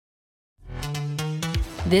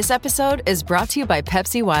This episode is brought to you by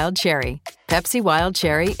Pepsi Wild Cherry. Pepsi Wild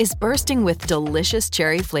Cherry is bursting with delicious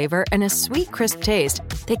cherry flavor and a sweet, crisp taste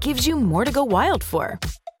that gives you more to go wild for.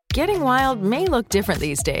 Getting wild may look different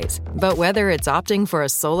these days, but whether it's opting for a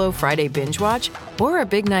solo Friday binge watch or a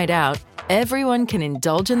big night out, everyone can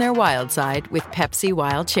indulge in their wild side with Pepsi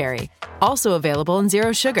Wild Cherry. Also available in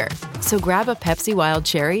Zero Sugar. So grab a Pepsi Wild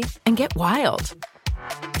Cherry and get wild.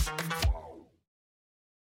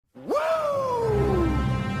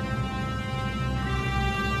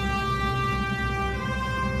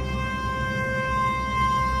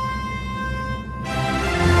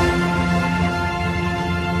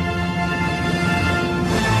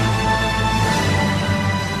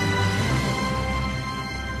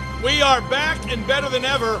 We are back and better than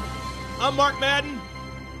ever. I'm Mark Madden,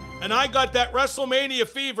 and I got that WrestleMania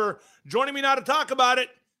fever. Joining me now to talk about it,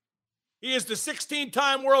 he is the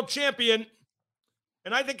 16-time world champion,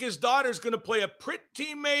 and I think his daughter's going to play a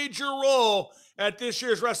pretty major role at this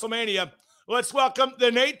year's WrestleMania. Let's welcome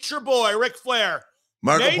the Nature Boy, Ric Flair.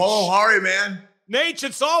 Marco Polo, how are you, man? Nate,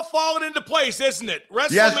 it's all falling into place, isn't it?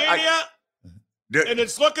 WrestleMania, and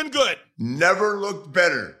it's looking good. Never looked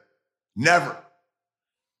better. Never.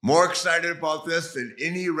 More excited about this than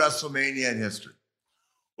any WrestleMania in history.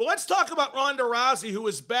 Well, let's talk about Ronda Rousey, who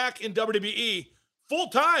is back in WWE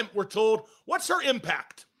full-time, we're told. What's her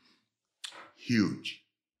impact? Huge.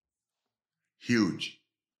 Huge.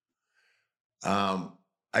 I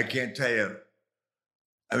can't tell you.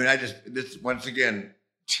 I mean, once again,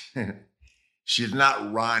 she's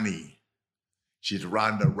not Ronnie. She's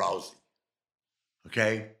Ronda Rousey.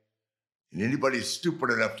 Okay? And anybody stupid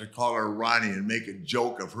enough to call her Ronnie and make a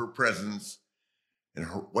joke of her presence and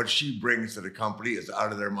what she brings to the company is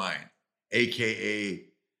out of their mind. AKA,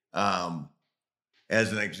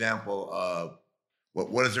 as an example,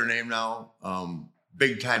 what is her name now?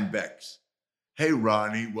 Big Time Bex. Hey,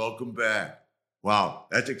 Ronnie, welcome back. Wow,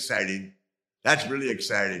 that's exciting. That's really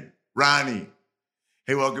exciting. Ronnie,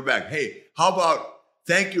 hey, welcome back. Hey, how about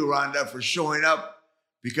thank you, Ronda, for showing up,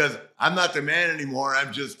 because I'm not the man anymore.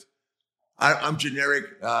 I'm generic.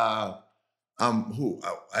 Who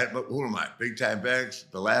am I? Big Time Bex,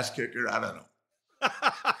 the last kicker? I don't know.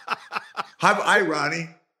 Hi, Ronnie.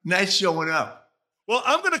 Nice showing up. Well,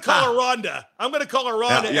 I'm going to call her Ronda.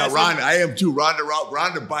 Yeah, Ronda. I am too.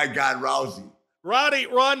 Ronda, by God, Rousey.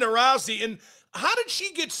 Ronda Rousey. And how did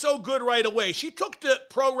she get so good right away? She took to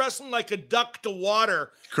pro wrestling like a duck to water.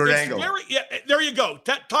 Kurt Angle. There you go.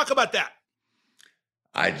 Talk about that.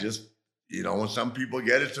 Some people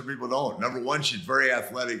get it, some people don't. Number one, she's very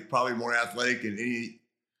athletic, probably more athletic than any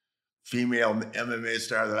female MMA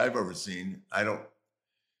star that I've ever seen.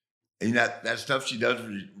 And that stuff she does,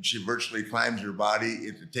 she virtually climbs her body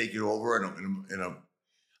to take it over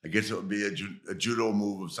I guess it would be a judo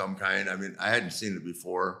move of some kind. I mean, I hadn't seen it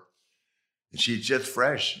before. And she's just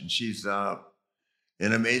fresh, and she's an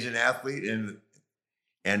amazing athlete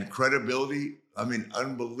and credibility. I mean,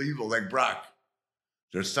 unbelievable, like Brock.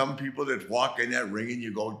 There's some people that walk in that ring and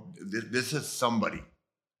you go, this is somebody.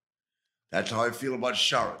 That's how I feel about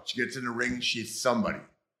Charlotte. She gets in the ring, she's somebody.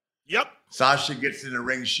 Yep. Sasha gets in the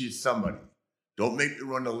ring, she's somebody. Don't make me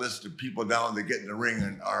run the list of people down that get in the ring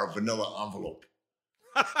and are a vanilla envelope.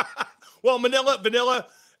 Well, vanilla,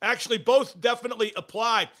 actually both definitely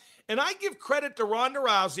apply. And I give credit to Ronda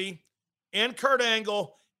Rousey and Kurt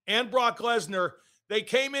Angle and Brock Lesnar. They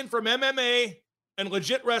came in from MMA and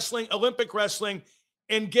legit wrestling, Olympic wrestling,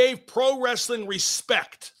 and gave pro wrestling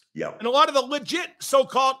respect. Yeah. And a lot of the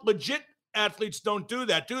so-called legit athletes don't do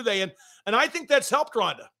that, do they? And I think that's helped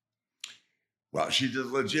Ronda. Well, she's as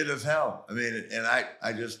legit as hell. I mean, and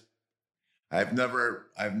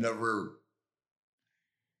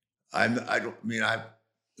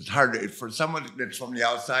it's hard for someone that's from the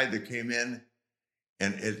outside that came in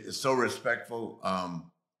and is so respectful.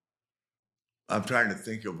 I'm trying to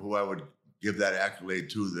think of who I would give that accolade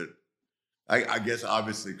to. That I guess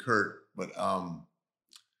obviously Kurt, but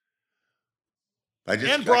I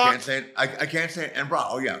can't say it. I can't say it. And Brock.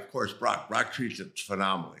 Oh yeah, of course, Brock. Brock treats it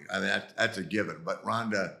phenomenally. I mean, that's a given. But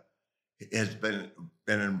Ronda has been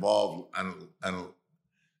involved on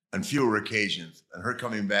fewer occasions, and her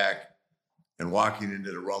coming back and walking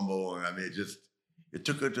into the Rumble, and I mean, it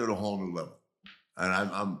took her to a whole new level.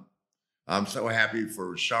 And I'm so happy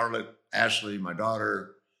for Charlotte, Ashley, my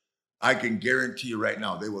daughter. I can guarantee you right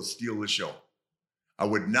now, they will steal the show. I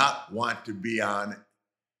would not want to be on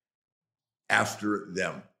after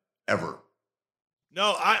them ever.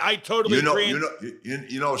 No, I totally agree.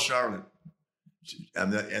 You know Charlotte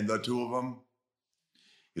and the two of them.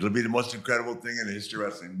 It'll be the most incredible thing in the history of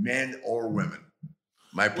wrestling, men or women.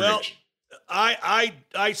 My prediction.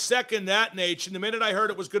 I second that, Nate. And the minute I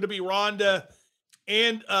heard it was going to be Ronda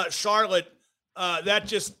and Charlotte, that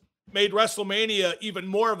just made WrestleMania even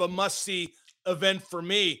more of a must-see event for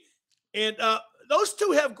me. And those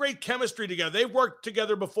two have great chemistry together. They've worked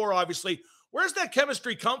together before, obviously. Where's that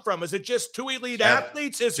chemistry come from? Is it just two elite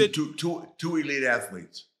athletes? Is it two elite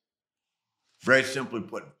athletes? Very simply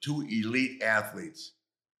put, two elite athletes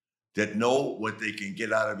that know what they can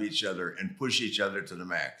get out of each other and push each other to the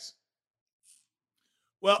max.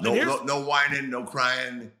 Well, no whining, no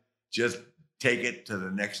crying. Just take it to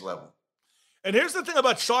the next level. And here's the thing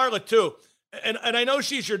about Charlotte, too. And I know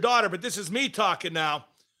she's your daughter, but this is me talking now.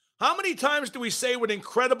 How many times do we say what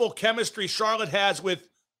incredible chemistry Charlotte has with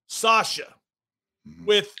Sasha,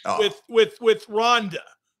 with Ronda,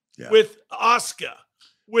 with Asuka,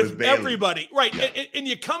 with everybody? Right. Yeah. And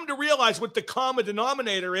you come to realize what the common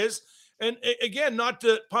denominator is. And again, not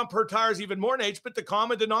to pump her tires even more, Nate, but the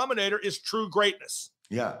common denominator is true greatness.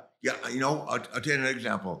 Yeah. Yeah. You know, I'll tell you an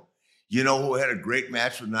example. You know who had a great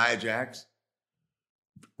match with Nia Jax?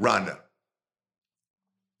 Ronda.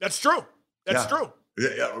 That's true. That's true.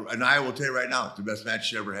 And I will tell you right now, it's the best match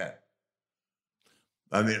she ever had.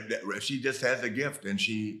 I mean, she just has a gift, and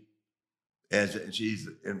she's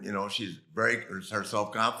very, her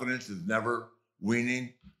self-confidence is never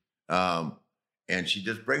weaning, and she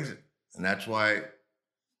just brings it. And that's why you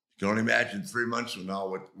can only imagine 3 months from now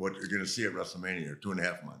what you're going to see at WrestleMania, or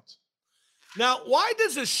 2.5 months. Now, why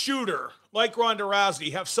does a shooter like Ronda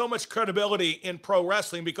Rousey have so much credibility in pro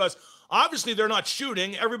wrestling? Because obviously they're not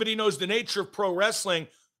shooting. Everybody knows the nature of pro wrestling.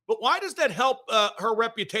 But why does that help her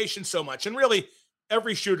reputation so much? And really,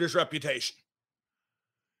 every shooter's reputation.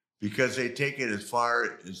 Because they take it as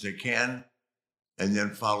far as they can and then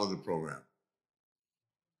follow the program.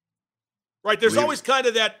 Right. There's always kind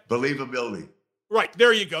of that believability. Right.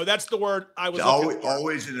 There you go. That's the word I was looking for.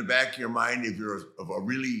 Always in the back of your mind, if you're a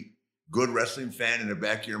really good wrestling fan, in the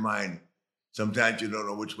back of your mind, sometimes you don't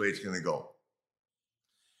know which way it's going to go.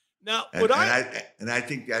 Now, I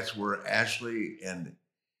think that's where Ashley, and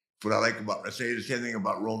what I like about, I say the same thing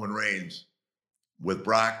about Roman Reigns with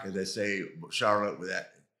Brock, as I say, Charlotte with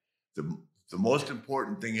that. The most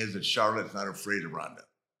important thing is that Charlotte's not afraid of Ronda,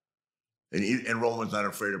 and Roman's not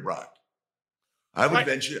afraid of Brock. I would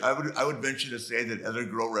venture to say that other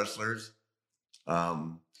girl wrestlers,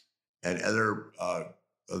 and other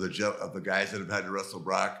of the guys that have had to wrestle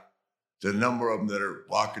Brock, the number of them that are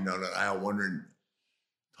walking down that aisle wondering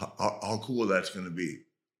how cool that's going to be,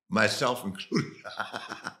 myself included.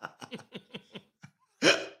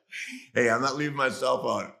 Hey, I'm not leaving myself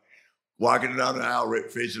out. Walking down the aisle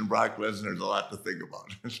facing Brock Lesnar, there's a lot to think about,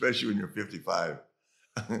 especially when you're 55.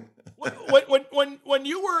 when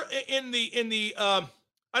you were in the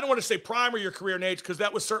I don't want to say prime of your career, Nate, because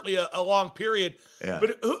that was certainly a long period. Yeah.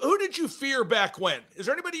 But who did you fear back when? Is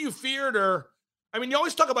there anybody you feared, or I mean, you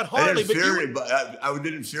always talk about Harley, I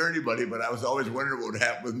didn't fear anybody, but I was always wondering what would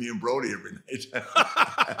happen with me and Brody every night.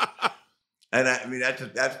 And I mean,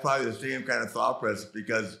 that's probably the same kind of thought process,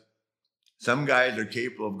 because some guys are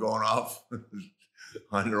capable of going off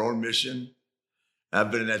on their own mission.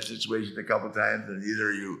 I've been in that situation a couple of times, and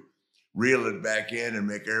either you reel it back in and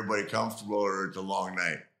make everybody comfortable, or it's a long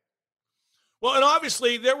night. Well, and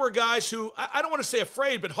obviously there were guys who, I don't want to say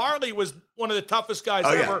afraid, but Harley was one of the toughest guys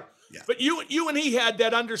ever. Yeah. But you and he had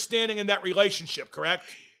that understanding and that relationship, correct?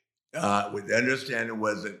 With the understanding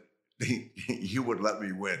was that he would let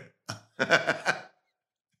me win.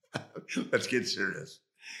 Let's get serious.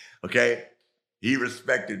 Okay? He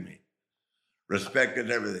respected me.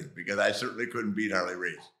 Respected everything, because I certainly couldn't beat Harley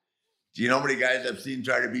Race. Do you know how many guys I've seen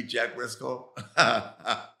try to beat Jack Briscoe?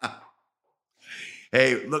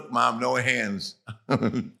 Hey, look, Mom, no hands.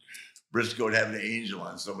 Briscoe would have an angel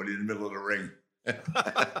on somebody in the middle of the ring.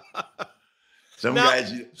 Some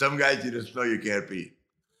guys you just know you can't beat.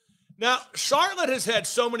 Now, Charlotte has had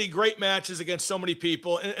so many great matches against so many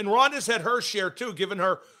people, and Ronda's had her share too, given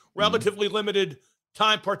her relatively limited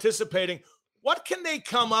time participating. What can they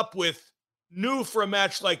come up with new for a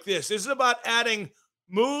match like this? Is it about adding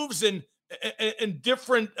moves and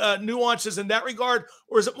different nuances in that regard,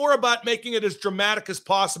 or is it more about making it as dramatic as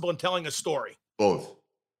possible and telling a story? Both.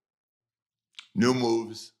 New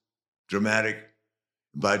moves, dramatic.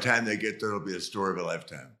 By the time they get there, it'll be a story of a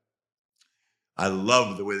lifetime. I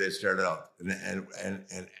love the way they started out,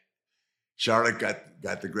 and Charlotte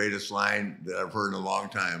got the greatest line that I've heard in a long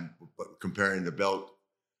time, comparing the belt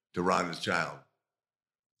to Ronda's child.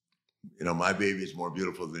 You know, my baby is more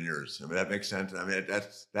beautiful than yours. I mean, that makes sense. I mean,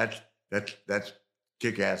 that's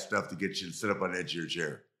kick-ass stuff to get you to sit up on the edge of your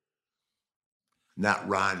chair. Not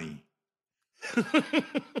Ronnie.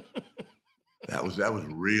 That was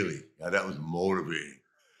really, that was motivating.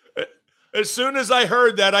 As soon as I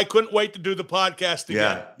heard that, I couldn't wait to do the podcast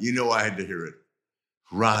again. Yeah, I had to hear it.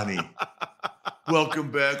 Ronnie. Welcome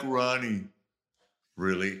back, Ronnie.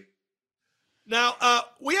 Really? Now,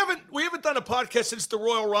 we haven't done a podcast since the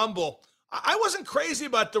Royal Rumble. I wasn't crazy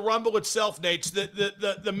about the Rumble itself, Nate.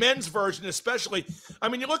 The men's version especially. I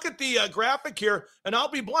mean, you look at the graphic here, and I'll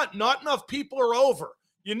be blunt, not enough people are over.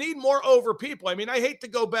 You need more over people. I mean, I hate to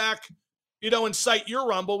go back, and cite your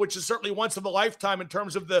Rumble, which is certainly once in a lifetime in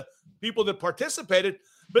terms of the people that participated.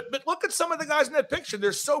 But look at some of the guys in that picture.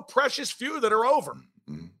 There's so precious few that are over.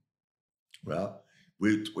 Mm-hmm. Well,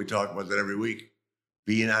 we talk about that every week.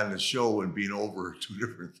 Being on the show and being over are two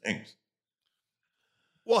different things.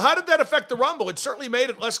 Well, how did that affect the Rumble? It certainly made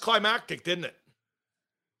it less climactic, didn't it?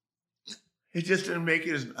 It just didn't make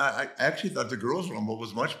it as. I actually thought the girls' Rumble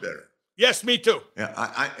was much better. Yes, me too.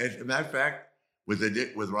 Yeah, as a matter of fact, with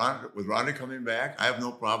Ronda coming back, I have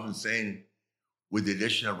no problem saying, with the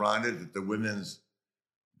addition of Ronda, that the women's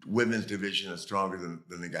division is stronger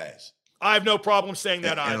than the guys. I have no problem saying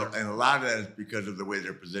that either. And a lot of that is because of the way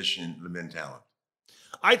they're positioning the men talent.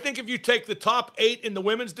 I think if you take the top 8 in the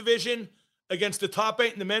women's division against the top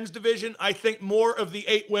 8 in the men's division, I think more of the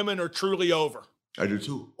 8 women are truly over. I do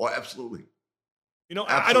too. Oh, absolutely.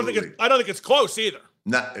 Absolutely. I don't think it's close either.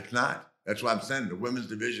 No, it's not. That's what I'm saying. The women's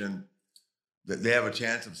division, that they have a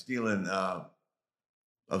chance of stealing,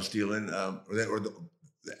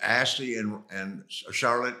 Ashley and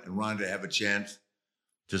Charlotte and Ronda have a chance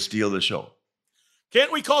to steal the show.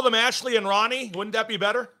 Can't we call them Ashley and Ronnie? Wouldn't that be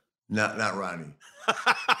better? Not Ronnie.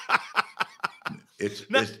 It's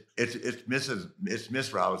Miss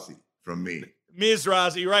Rousey from me. Ms.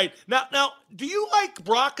 Rousey, right. Now, do you like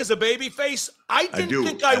Brock as a babyface? I didn't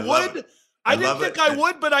think I would. I didn't think I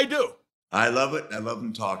would, but I do. I love it. I love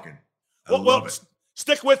him talking. Well,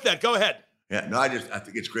 stick with that. Go ahead. Yeah, no, I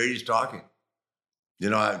think it's great he's talking.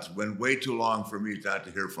 It's been way too long for me not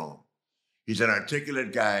to hear from him. He's an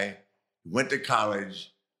articulate guy. He went to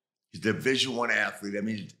college. He's a Division I athlete. I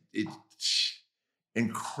mean, it's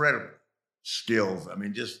incredible skills. I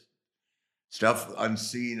mean, just stuff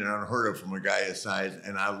unseen and unheard of from a guy his size.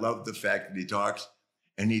 And I love the fact that he talks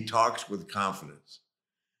with confidence.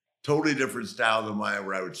 Totally different style than mine,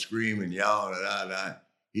 where I would scream and yell and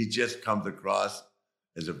He just comes across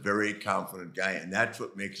as a very confident guy, and that's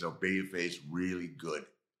what makes a babyface really good.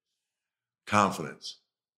 Confidence.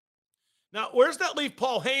 Now, where's that leave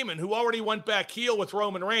Paul Heyman, who already went back heel with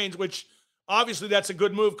Roman Reigns, which obviously that's a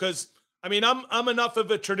good move because, I mean, I'm enough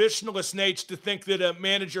of a traditionalist, Nate, to think that a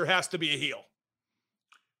manager has to be a heel.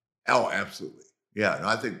 Oh, absolutely. Yeah, no,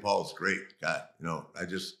 I think Paul's great. God, I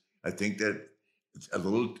think that it's a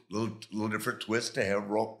little different twist to have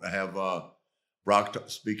Brock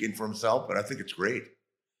speaking for himself, but I think it's great.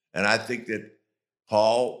 And I think that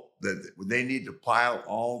that they need to pile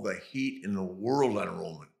all the heat in the world on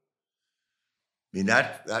Roman. I mean,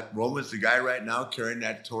 that Roman's the guy right now carrying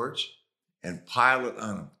that torch, and pile it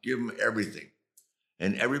on him. Give him everything.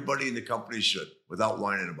 And everybody in the company should, without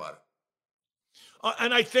whining about it.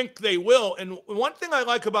 And I think they will. And one thing I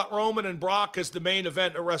like about Roman and Brock as the main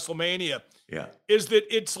event at WrestleMania is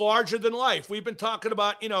that it's larger than life. We've been talking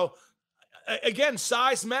about, again,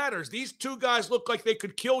 size matters. These two guys look like they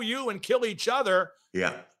could kill you and kill each other.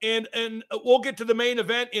 Yeah. And we'll get to the main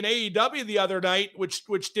event in AEW the other night,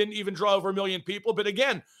 which didn't even draw over 1 million people. But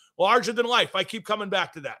again, larger than life. I keep coming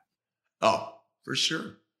back to that. Oh, for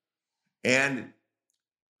sure. And,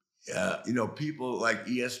 people like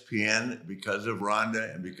ESPN, because of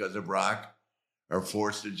Ronda and because of Brock, are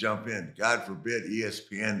forced to jump in. God forbid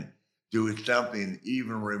ESPN do something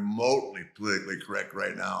even remotely politically correct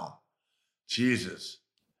right now. Jesus.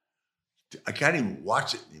 I can't even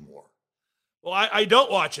watch it anymore. Well, I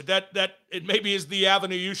don't watch it. That it maybe is the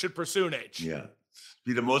avenue you should pursue, Nate. Yeah.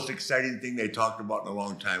 Be the most exciting thing they talked about in a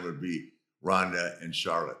long time would be Ronda and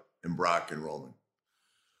Charlotte and Brock and Roman.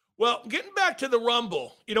 Well, getting back to the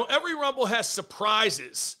Rumble, every Rumble has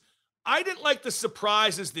surprises. I didn't like the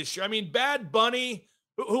surprises this year. I mean, Bad Bunny,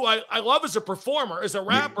 who I love as a performer, as a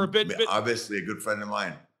rapper, but obviously a good friend of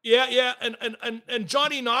mine. Yeah, and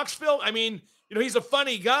Johnny Knoxville. I mean, he's a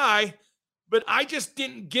funny guy, but I just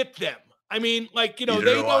didn't get them. I mean,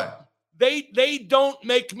 they don't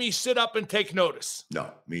make me sit up and take notice.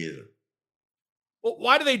 No, me either. Well,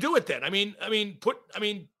 why do they do it then? I mean,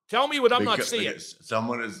 tell me what I'm not seeing. Because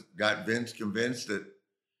someone has got Vince convinced that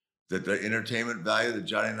the entertainment value that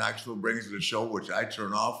Johnny Knoxville brings to the show, which I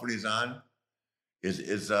turn off when he's on,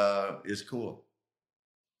 is cool.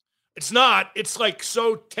 It's not. It's like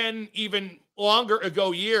so 10 even longer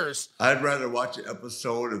ago years. I'd rather watch an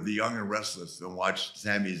episode of The Young and Restless than watch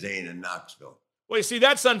Sami Zayn in Knoxville. Well, you see,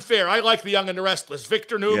 that's unfair. I like The Young and the Restless.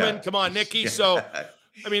 Victor Newman, come on, Nikki. Yeah. So,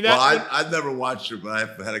 I mean, I've never watched it, but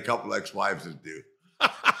I've had a couple ex-wives that do.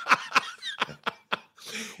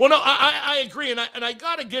 Well, no, I agree, and I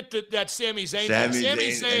got to get that Sami Zayn. Sami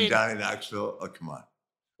Zayn and Johnny Knoxville. Oh, come on.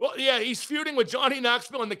 Well, yeah, he's feuding with Johnny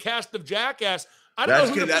Knoxville and the cast of Jackass. I don't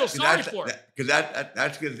know who to feel sorry for. Because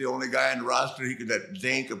that's the only guy on the roster that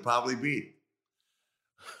Zayn could probably beat.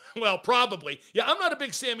 Well, probably. Yeah, I'm not a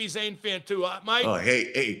big Sami Zayn fan, too.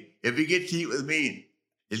 Hey, if he gets heat with me,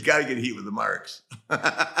 he's got to get heat with the Marks.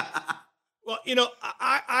 Well,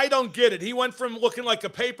 I don't get it. He went from looking like a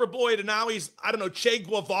paper boy to now he's, I don't know, Che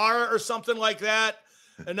Guevara or something like that.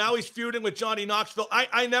 And now he's feuding with Johnny Knoxville.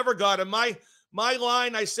 I never got him. My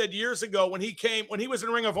line I said years ago when he was in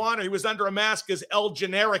Ring of Honor, he was under a mask as El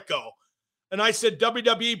Generico. And I said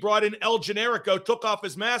WWE brought in El Generico, took off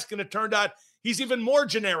his mask, and it turned out he's even more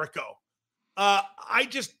Generico. I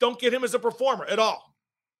just don't get him as a performer at all.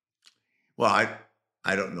 Well,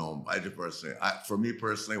 I don't know him. For me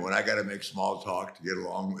personally, when I got to make small talk to get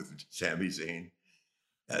along with Sami Zayn,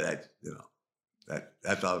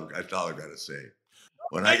 that's all I got to say.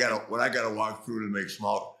 When I got to walk through to make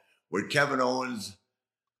small with Kevin Owens,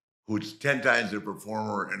 who's 10 times a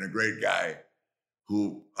performer and a great guy,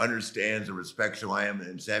 who understands and respects who I am,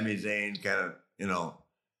 and Sami Zayn kind of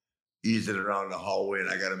easing around the hallway, and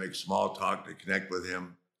I got to make small talk to connect with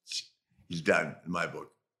him. He's done in my book.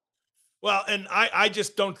 Well, and I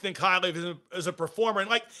just don't think highly of him as a performer. And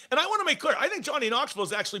I want to make clear, I think Johnny Knoxville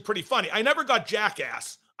is actually pretty funny. I never got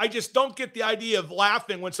Jackass. I just don't get the idea of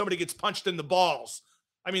laughing when somebody gets punched in the balls.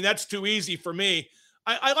 I mean, that's too easy for me.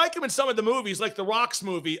 I like him in some of the movies, like the Rock's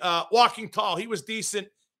movie, Walking Tall. He was decent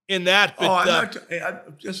in that. But,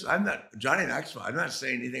 I'm not Johnny Knoxville. I'm not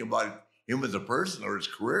saying anything about him as a person or his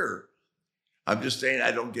career. I'm just saying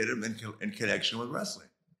I don't get him in connection with wrestling.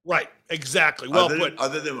 Right, exactly. Well put.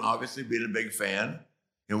 Other than obviously being a big fan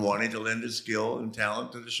and wanting to lend his skill and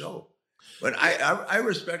talent to the show. But I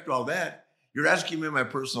respect all that. You're asking me my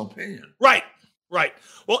personal opinion. Right.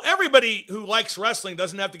 Well, everybody who likes wrestling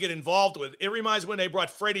doesn't have to get involved with it. It reminds me when they brought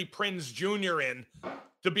Freddie Prinze Jr. in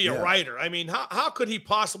to be a writer. I mean, how could he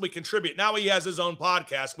possibly contribute? Now he has his own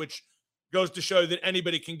podcast, which goes to show that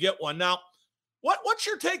anybody can get one. Now, what's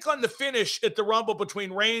your take on the finish at the Rumble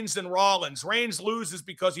between Reigns and Rollins? Reigns loses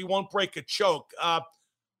because he won't break a choke. I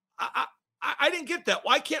didn't get that.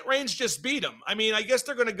 Why can't Reigns just beat him? I mean, I guess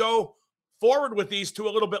they're going to go forward with these two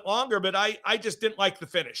a little bit longer, but I just didn't like the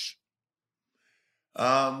finish.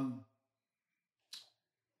 I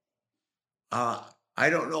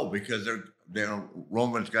don't know, because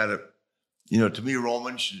Roman's got to, to me,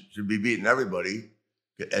 Roman should be beating everybody.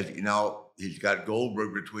 As he's got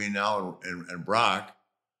Goldberg between now and Brock.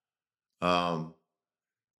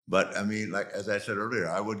 But I mean, like as I said earlier,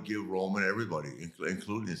 I would give Roman everybody,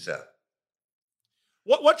 including Seth.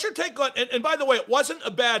 What's your take on? And by the way, it wasn't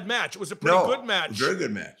a bad match. It was a pretty good match. Very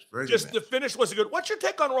good match. The finish was good. What's your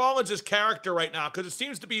take on Rollins' character right now? Because it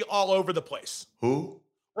seems to be all over the place. Who?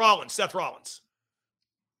 Seth Rollins.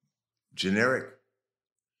 Generic.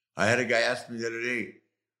 I had a guy ask me the other day,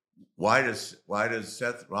 why does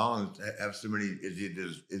Seth Rollins have so many?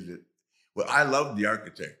 Is it? Well, I love the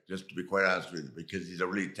Architect, just to be quite honest with you, because he's a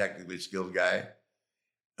really technically skilled guy.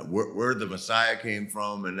 And where the Messiah came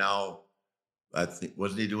from, and now I think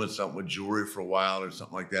wasn't he doing something with jewelry for a while or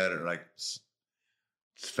something like that, or like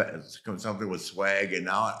something with swag, and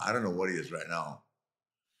now I don't know what he is right now.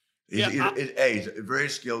 He's a very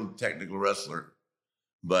skilled technical wrestler,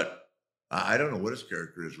 but I don't know what his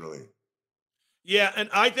character is really. Yeah, and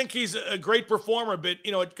I think he's a great performer, but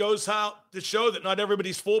it goes out to show that not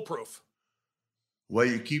everybody's foolproof. Well,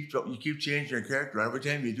 you keep changing your character. Every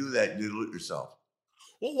time you do that, you dilute yourself.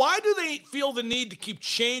 Well, why do they feel the need to keep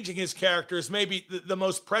changing his character is maybe the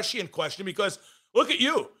most prescient question, because look at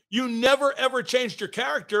you. You never, ever changed your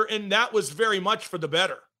character, and that was very much for the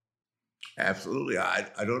better. Absolutely. I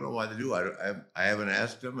don't know why they do. I haven't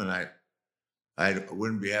asked them, and I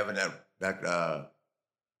wouldn't be having that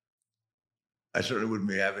I certainly wouldn't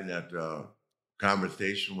be having that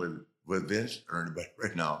conversation with Vince or anybody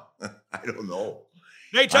right now. I don't know.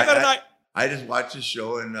 Hey, check out tonight. I just watched the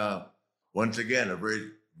show, and once again, a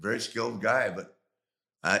very, very skilled guy, but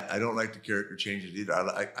I don't like the character changes either.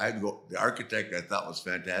 The Architect I thought was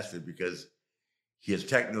fantastic because his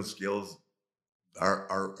technical skills are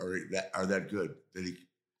that good.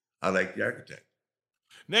 I like the Architect.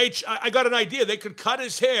 Nate, I got an idea. They could cut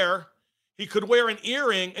his hair. He could wear an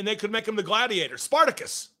earring, and they could make him the Gladiator,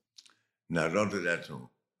 Spartacus. No, don't do that to him.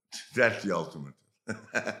 That's the ultimate.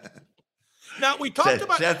 Now, we talked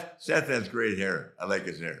about Seth has great hair. I like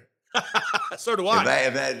his hair. So do I. If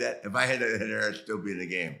I had that hair, I'd still be in the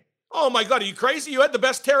game. Oh my God, are you crazy? You had the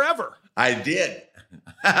best hair ever. I did.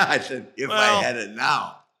 I said, I had it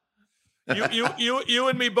now. you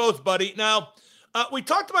and me both, buddy. Now, we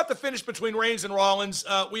talked about the finish between Reigns and Rollins.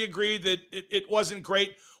 We agreed that it wasn't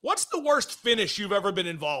great. What's the worst finish you've ever been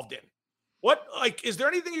involved in? Is there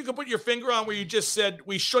anything you can put your finger on where you just said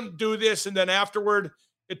we shouldn't do this, and then afterward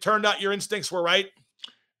it turned out your instincts were right?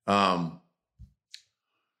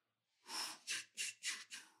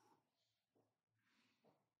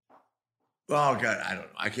 Oh God, I don't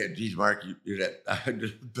know. I can't. Geez, Mark,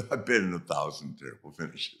 I've been in 1,000 terrible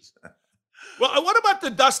finishes. Well, what about the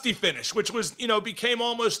Dusty finish, which was, became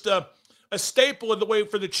almost a staple of the way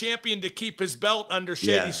for the champion to keep his belt under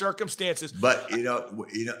shady circumstances? But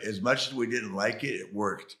as much as we didn't like it, it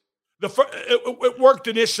worked. It worked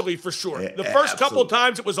initially for sure. The first couple of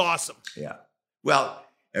times it was awesome. Yeah. Well,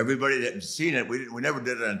 everybody that had seen it, we never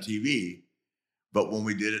did it on TV, but when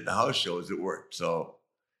we did it in the house shows, it worked. So.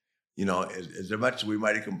 As much as we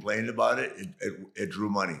might have complained about it, it drew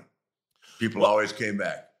money. People always came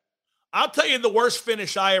back. I'll tell you the worst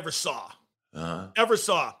finish I ever saw. Ever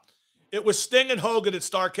saw. It was Sting and Hogan at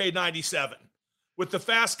Starrcade 97 with the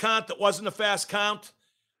fast count that wasn't a fast count.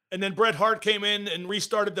 And then Bret Hart came in and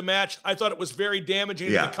restarted the match. I thought it was very damaging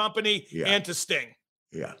to the company and to Sting.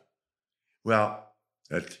 Yeah. Well,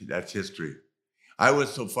 that's history. I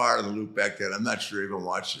was so far in the loop back then, I'm not sure I even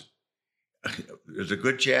watched it. There's a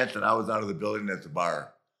good chance that I was out of the building at the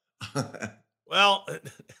bar. Well,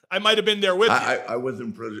 I might have been there with you. I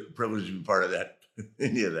wasn't privileged to be part of that,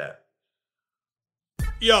 any of that.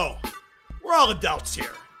 Yo, we're all adults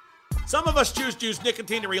here. Some of us choose to use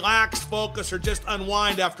nicotine to relax, focus, or just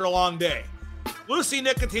unwind after a long day. Lucy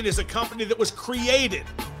Nicotine is a company that was created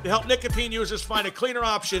to help nicotine users find a cleaner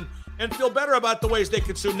option and feel better about the ways they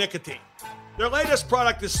consume nicotine. Their latest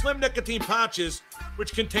product is Slim Nicotine Pouches,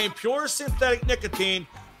 which contain pure synthetic nicotine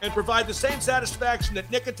and provide the same satisfaction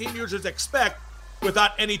that nicotine users expect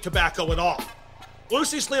without any tobacco at all.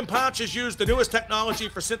 Lucy Slim Pouches use the newest technology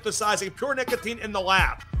for synthesizing pure nicotine in the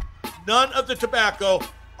lab. None of the tobacco,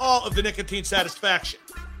 all of the nicotine satisfaction.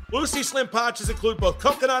 Lucy Slim Pouches include both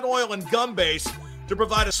coconut oil and gum base to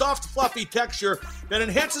provide a soft, fluffy texture that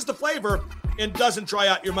enhances the flavor and doesn't dry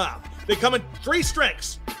out your mouth. They come in 3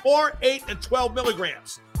 strengths, 4, 8, and 12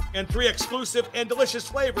 milligrams, and 3 exclusive and delicious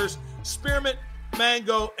flavors, spearmint,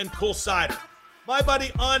 mango, and cool cider. My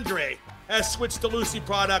buddy Andre has switched to Lucy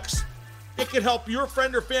products. It can help your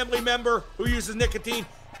friend or family member who uses nicotine.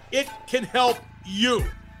 It can help you.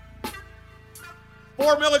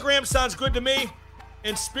 4 milligrams sounds good to me,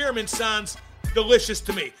 and spearmint sounds delicious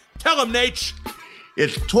to me. Tell them, Nate.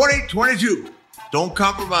 It's 2022. Don't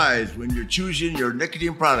compromise when you're choosing your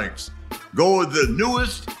nicotine products. Go with the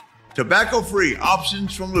newest tobacco-free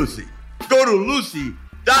options from Lucy. Go to lucy.co.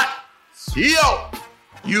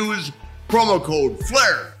 Use promo code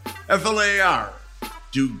FLAIR, F-L-A-R,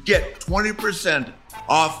 to get 20%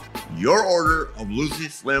 off your order of Lucy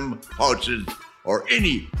Slim Pouches or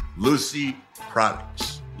any Lucy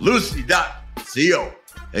products. Lucy.co.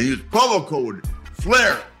 And use promo code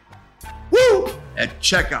FLAIR at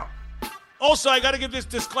checkout. Also, I got to give this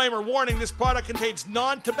disclaimer warning. This product contains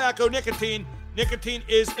non-tobacco nicotine. Nicotine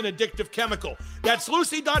is an addictive chemical. That's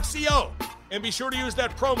lucy.co. And be sure to use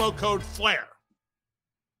that promo code FLAIR.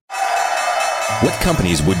 What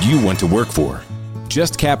companies would you want to work for?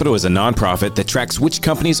 Just Capital is a nonprofit that tracks which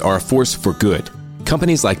companies are a force for good.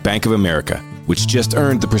 Companies like Bank of America, which just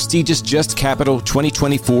earned the prestigious Just Capital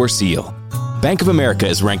 2024 seal. Bank of America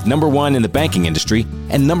is ranked #1 in the banking industry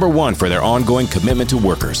and #1 for their ongoing commitment to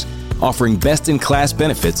workers, offering best-in-class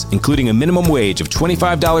benefits, including a minimum wage of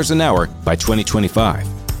 $25 an hour by 2025.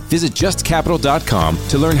 Visit justcapital.com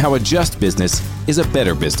to learn how a just business is a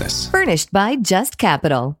better business. Furnished by Just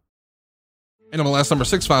Capital. NMLS number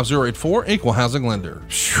 65084, Equal Housing Lender.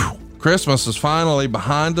 Whew. Christmas is finally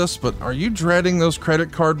behind us, but are you dreading those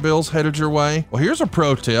credit card bills headed your way? Well, here's a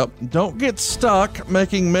pro tip. Don't get stuck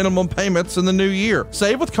making minimum payments in the new year.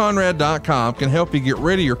 SaveWithConrad.com can help you get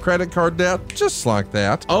rid of your credit card debt just like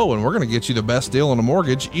that. Oh, and we're going to get you the best deal on a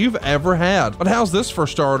mortgage you've ever had. But how's this for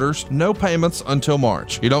starters? No payments until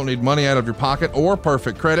March. You don't need money out of your pocket or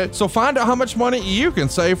perfect credit, so find out how much money you can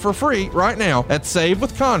save for free right now at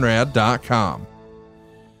SaveWithConrad.com.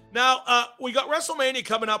 Now, we got WrestleMania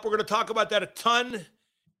coming up. We're going to talk about that a ton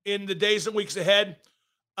in the days and weeks ahead.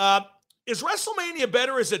 Is WrestleMania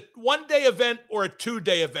better as a one-day event or a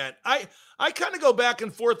two-day event? I kind of go back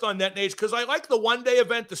and forth on that, Nate, because I like the one-day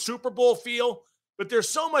event, the Super Bowl feel, but there's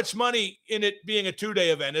so much money in it being a two-day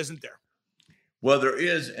event, isn't there? Well, there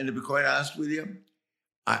is, and to be quite honest with you,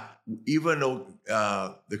 even though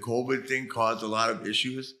the COVID thing caused a lot of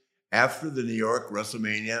issues, after the New York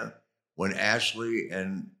WrestleMania, when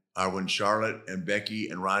when Charlotte and Becky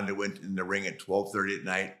and Ronda went in the ring at 12:30 at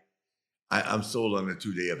night, I'm sold on a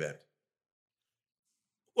 2-day event.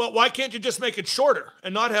 Well, why can't you just make it shorter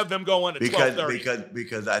and not have them go on at 12:30?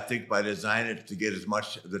 Because I think by design it's to get as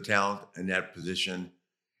much of the talent in that position,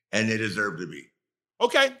 and they deserve to be.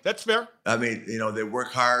 Okay, that's fair. I mean, they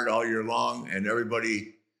work hard all year long, and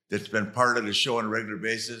everybody that's been part of the show on a regular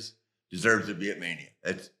basis deserves to be at Mania.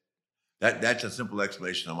 That's a simple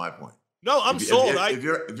explanation on my point. No, I'm sold. If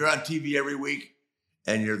you're on TV every week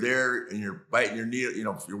and you're there and you're biting your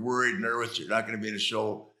needle, if you're worried, nervous, you're not going to be in a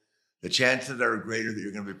show, the chances are greater that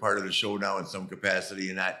you're going to be part of the show now in some capacity,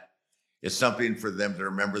 and that is something for them to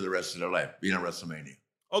remember the rest of their life, being on WrestleMania.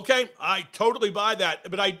 Okay, I totally buy that,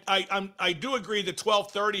 but I do agree that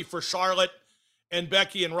 12:30 for Charlotte and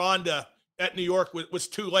Becky and Ronda at New York was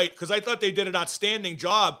too late, because I thought they did an outstanding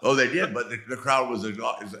job. Oh, they did, but the crowd was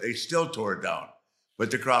exhausted. They still tore it down, but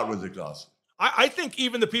the crowd was exhausted. I think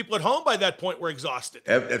even the people at home by that point were exhausted.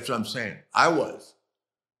 That's what I'm saying. I was.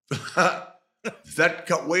 That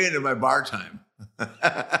cut way into my bar time.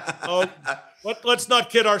 Let's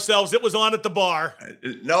not kid ourselves. It was on at the bar.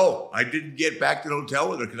 No, I didn't get back to the hotel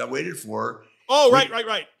with her because I waited for her. Oh,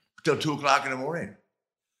 right. Till 2:00 in the morning.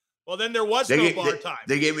 Well, then there was no bar time.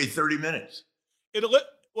 They gave me 30 minutes. At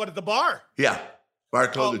the bar? Yeah. Bar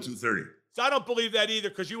closed at 2:30. So I don't believe that either,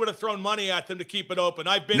 because you would have thrown money at them to keep it open.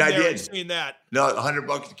 I've been there and seen that. No,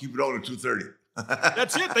 $100 to keep it open at 2:30.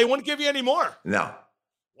 That's it. They wouldn't give you any more. No.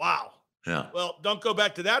 Wow. Yeah. Well, don't go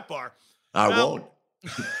back to that bar. I won't.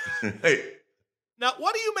 Hey. Now,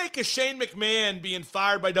 what do you make of Shane McMahon being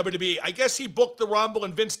fired by WWE? I guess he booked the Rumble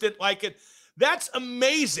and Vince didn't like it. That's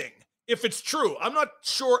amazing if it's true. I'm not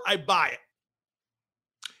sure I buy it.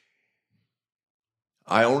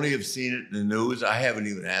 I only have seen it in the news. I haven't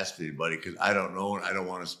even asked anybody because I don't know and I don't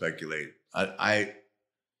want to speculate. I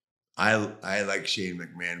like Shane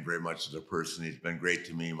McMahon very much as a person. He's been great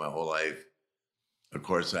to me my whole life. Of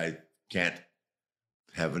course, I can't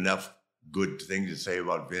have enough good things to say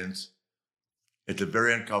about Vince. It's a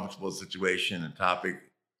very uncomfortable situation and topic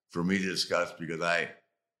for me to discuss because I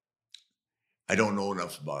don't know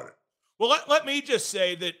enough about it. Well, let me just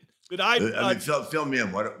say that fill me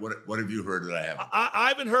in. What have you heard that I haven't? I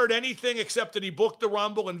haven't heard anything except that he booked the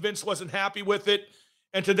Rumble and Vince wasn't happy with it.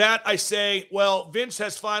 And to that I say, well, Vince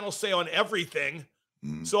has final say on everything.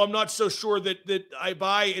 Mm-hmm. So I'm not so sure that I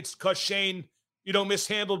buy it's because Shane,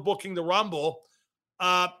 mishandled booking the Rumble.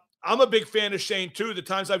 I'm a big fan of Shane too. The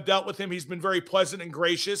times I've dealt with him, he's been very pleasant and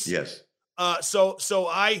gracious. Yes. So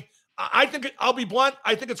I think I'll be blunt.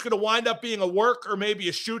 I think it's going to wind up being a work or maybe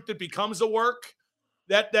a shoot that becomes a work.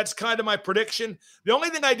 That's kind of my prediction. The only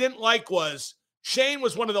thing I didn't like was Shane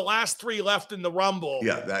was one of the last 3 left in the Rumble.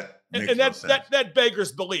 Yeah, that makes no sense. That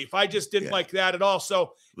beggars belief. I just didn't like that at all.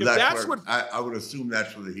 So if that's what I would assume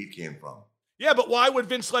that's where the heat came from. Yeah, but why would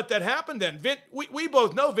Vince let that happen then? We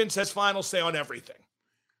both know Vince has final say on everything.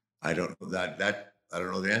 I don't know that I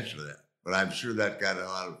don't know the answer to that, but I'm sure that got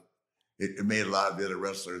it made a lot of the other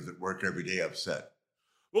wrestlers that work every day upset.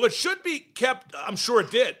 Well, it should be kept. I'm sure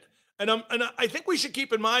it did. And I think we should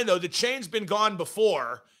keep in mind, though, that Shane's been gone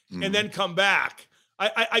before and then come back.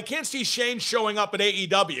 I can't see Shane showing up at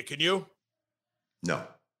AEW. Can you? No.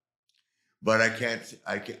 But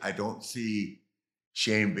I don't see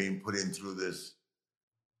Shane being put in through this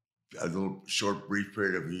a little short, brief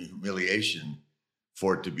period of humiliation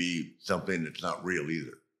for it to be something that's not real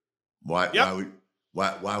either.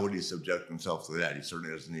 Why would he subject himself to that? He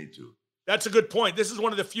certainly doesn't need to. That's a good point. This is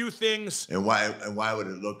one of the few things. And why would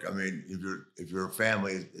it look? I mean, if your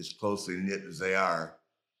family is closely knit as they are,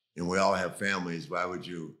 and we all have families, why would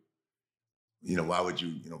you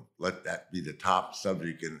let that be the top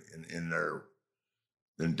subject in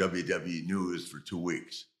WWE news for 2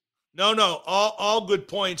 weeks? No, all good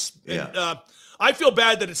points. Yeah. And, I feel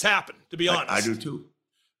bad that it's happened, to be honest. I do too.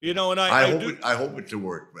 And I hope it's a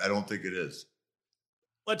work, but I don't think it is.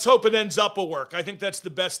 Let's hope it ends up a work. I think that's the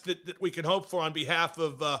best that we can hope for on behalf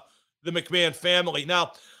of the McMahon family.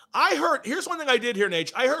 Now, here's one thing I did hear,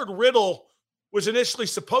 Nate. I heard Riddle was initially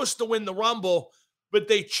supposed to win the Rumble, but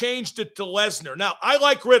they changed it to Lesnar. Now, I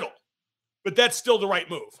like Riddle, but that's still the right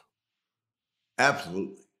move.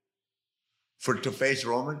 Absolutely. To face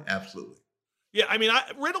Roman? Absolutely. Yeah, I mean,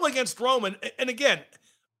 Riddle against Roman, and again,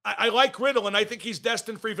 I like Riddle, and I think he's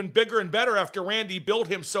destined for even bigger and better after Randy built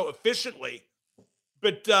him so efficiently.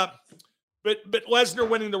 But Lesnar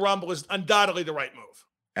winning the Rumble is undoubtedly the right move.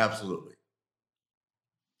 Absolutely.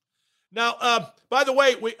 Now, by the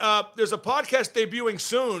way, there's a podcast debuting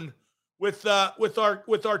soon with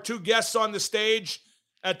our two guests on the stage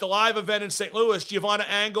at the live event in St. Louis, Giovanna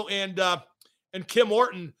Angle and Kim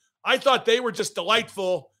Orton. I thought they were just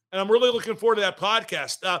delightful, and I'm really looking forward to that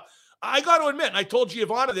podcast. I got to admit, and I told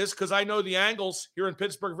Giovanna this because I know the Angles here in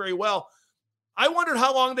Pittsburgh very well. I wondered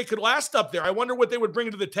how long they could last up there. I wonder what they would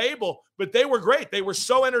bring to the table, but they were great. They were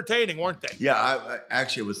so entertaining, weren't they? Yeah, I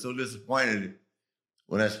actually was so disappointed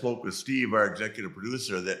when I spoke with Steve, our executive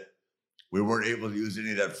producer, that we weren't able to use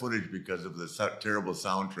any of that footage because of the terrible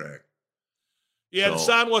soundtrack. Yeah, the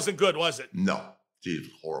sound wasn't good, was it? No, it was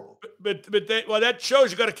horrible. But that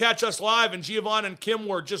shows you got to catch us live, and Giovanna and Kim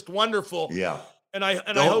were just wonderful. Yeah, and I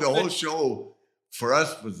the hope whole show for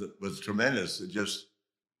us was tremendous. It just,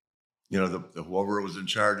 the whoever was in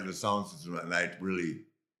charge of the sound system that night really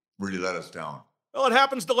let us down. Well, it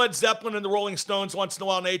happens to Led Zeppelin and the Rolling Stones once in a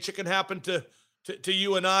while, Nate. It can happen to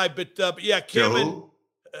you and I, but yeah, Kim and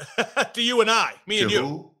to you and I, me and you.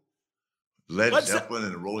 Who? Led Zeppelin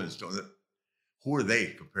and the Rolling Stones. Who are they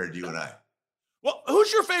compared to you and I? Well,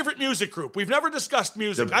 who's your favorite music group? We've never discussed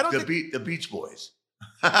music. The Beach Boys.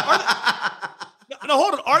 No,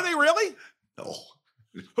 hold on. Are they really? No.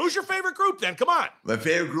 Who's your favorite group then? Come on. My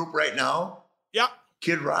favorite group right now? Yeah.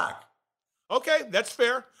 Kid Rock. Okay, that's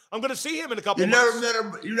fair. I'm going to see him in a couple of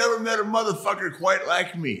months. You never met a motherfucker quite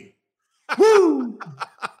like me. Woo!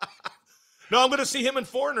 No, I'm going to see him in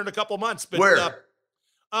Foreigner in a couple of months. But, where?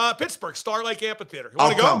 Pittsburgh, Star Lake Amphitheater.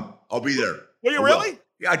 I'll come. I'll be there. Will you really?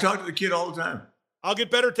 Yeah, I talk to the kid all the time. I'll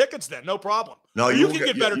get better tickets then. No problem. No, you can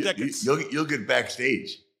get better tickets. You'll get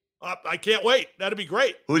backstage. I can't wait. That'd be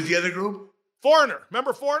great. Who's the other group? Foreigner.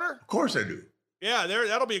 Remember Foreigner? Of course I do. Yeah,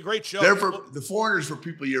 that'll be a great show. The Foreigners for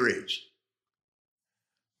people your age.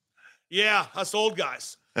 Yeah, us old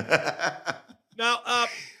guys. Now,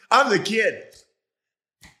 I'm the kid.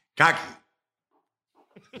 Cocky.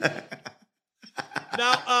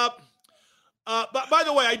 Now, but by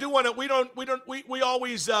the way, I do want to. We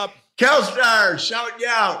always. CalStar, shout you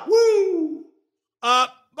out. Woo! By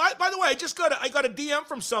the way, I got a DM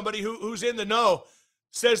from somebody who's in the know.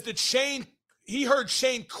 Says that he heard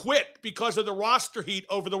Shane quit because of the roster heat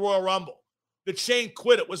over the Royal Rumble. That Shane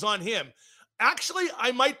quit. It was on him. Actually,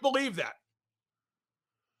 I might believe that.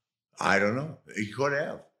 I don't know. He could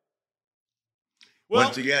have. Well,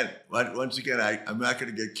 once again, I'm not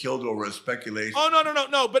going to get killed over a speculation. Oh,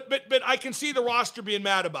 no. But I can see the roster being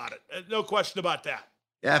mad about it. No question about that.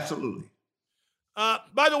 Absolutely.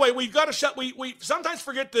 By the way, we've got to shut. We sometimes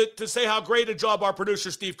forget to say how great a job our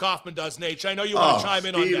producer Steve Kaufman does. Nate, I know you want to chime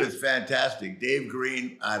in on that. Steve is fantastic. Dave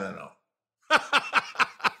Green, I don't know.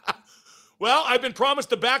 Well, I've been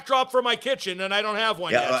promised a backdrop for my kitchen, and I don't have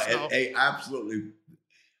one yet. So. Hey, absolutely.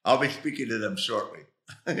 I'll be speaking to them shortly.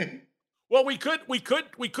 Well, we could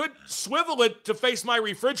swivel it to face my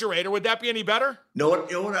refrigerator. Would that be any better? No,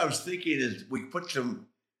 what I was thinking is we put some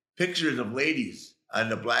pictures of ladies on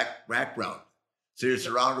the black background, so you're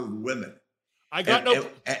surrounded with women.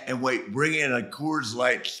 And wait, bring in a Coors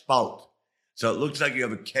Light spout, so it looks like you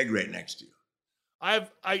have a keg right next to you.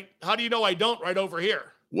 How do you know I don't? Right over here.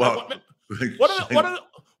 Well,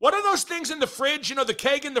 what are those things in the fridge? You know, the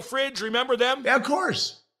keg in the fridge. Remember them? Yeah, of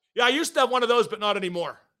course. Yeah, I used to have one of those, but not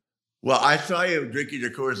anymore. Well, I saw you drinking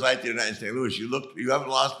your Coors Light the other night in St. Louis. You haven't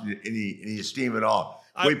lost any esteem at all.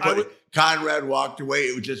 Conrad walked away.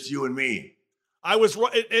 It was just you and me. I was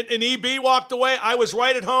right, and EB walked away. I was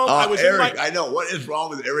right at home. Eric, I know. What is wrong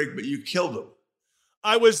with Eric, but you killed him.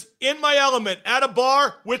 I was in my element at a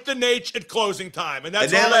bar with the Nate at closing time. And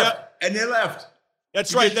that's all And they left.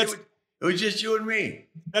 That's right. It was just you and me.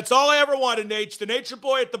 That's all I ever wanted, Nate. The Nature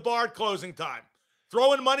Boy at the bar at closing time.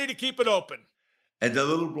 Throwing money to keep it open. And the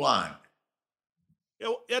little blonde. Yeah,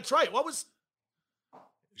 that's right.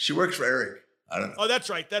 She works for Eric. I don't know. Oh, that's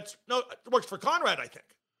right. It works for Conrad,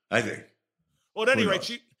 I think. Well, at any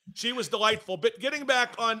rate, she was delightful. But getting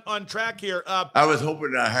back on track here. I was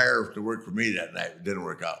hoping to hire her to work for me that night. It didn't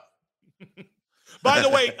work out. By the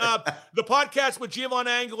way, the podcast with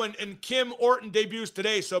Giovanna Angle and Kim Orton debuts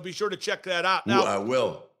today, so be sure to check that out. Now, I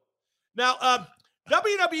will. Now,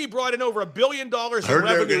 WWE brought in over $1 billion in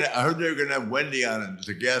revenue. I heard they were going to have Wendy on as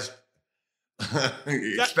a guest.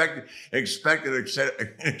 Expect an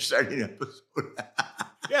exciting episode.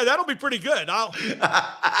 Yeah, that'll be pretty good. That'll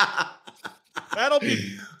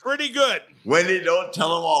be pretty good. Wendy, don't tell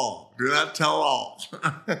them all. Do not tell all.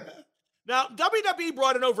 Now, WWE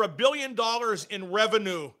brought in over $1 billion in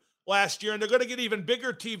revenue last year, and they're going to get even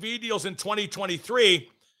bigger TV deals in 2023.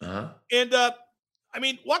 Uh-huh. And, I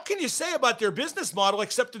mean, what can you say about their business model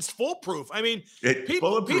except it's foolproof? I mean,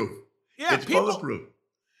 bulletproof. Bulletproof.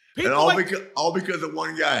 And all because of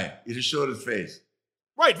one guy. He just showed his face.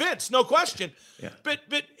 Right, Vince, no question. Yeah. But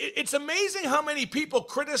it's amazing how many people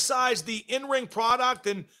criticize the in-ring product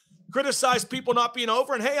and criticize people not being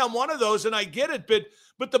over. And hey, I'm one of those, and I get it.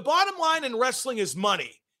 But the bottom line in wrestling is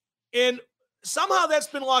money. And somehow that's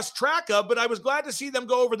been lost track of, but I was glad to see them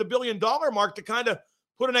go over the $1 billion mark to kind of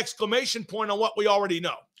put an exclamation point on what we already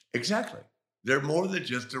know. Exactly. They're more than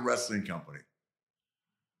just a wrestling company.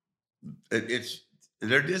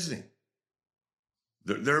 They're Disney.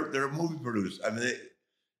 They're a movie producer. I mean,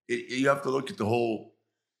 you have to look at the whole,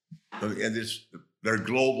 and they're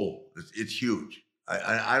global. It's huge.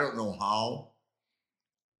 I don't know how.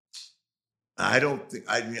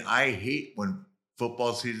 I hate when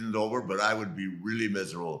football season's over, but I would be really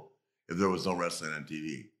miserable if there was no wrestling on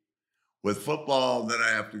TV. With football, then I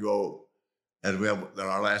have to go, as we have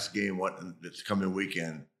our last game, this coming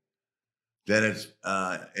weekend. Then it's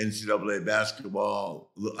NCAA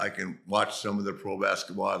basketball. I can watch some of the pro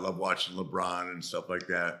basketball. I love watching LeBron and stuff like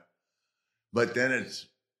that. But then it's,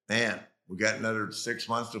 man, we got another 6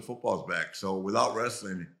 months till football's back. So without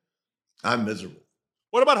wrestling, I'm miserable.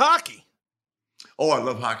 What about hockey? Oh, I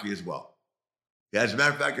love hockey as well. Yeah, as a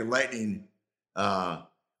matter of fact, at Lightning, I'm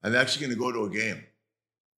actually going to go to a game.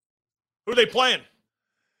 Who are they playing?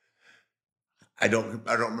 I don't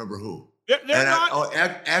remember who. They're not.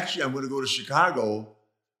 Actually, I'm going to go to Chicago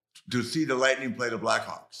to see the Lightning play the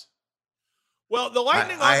Blackhawks. Well, the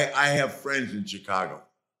Lightning. I have friends in Chicago.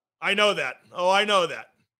 I know that. Oh, I know that.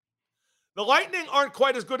 The Lightning aren't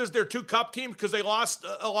quite as good as their 2 cup team because they lost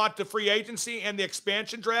a lot to free agency and the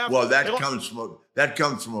expansion draft. Well, that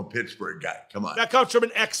comes from a Pittsburgh guy. Come on. That comes from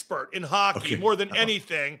an expert in hockey more than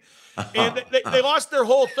anything. And they lost their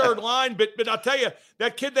whole third line, but I'll tell you,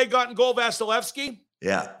 that kid they got in goal, Vasilevsky,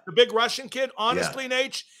 the big Russian kid, honestly,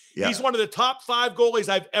 Nate, he's one of the top 5 goalies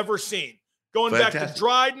I've ever seen. Going back to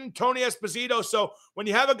Dryden, Tony Esposito. So when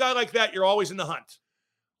you have a guy like that, you're always in the hunt.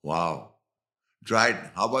 Wow. Dryden.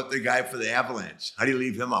 How about the guy for the Avalanche? How do you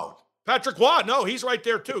leave him out? Patrick Waugh. No, he's right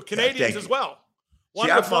there too. Canadians as well. See,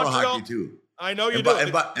 I follow hockey too. I know you do.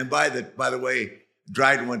 And by the way,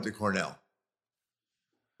 Dryden went to Cornell.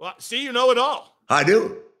 Well, see, you know it all. I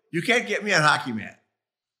do. You can't get me on hockey, man.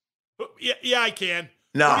 Yeah, I can.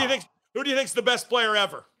 No. Who do you think's the best player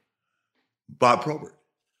ever? Bob Probert.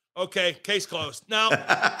 Okay, case closed. Now,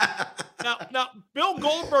 Bill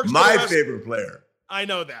Goldberg's my favorite player. I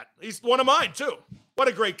know that. He's one of mine too. What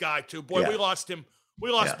a great guy too. Boy, we lost him. We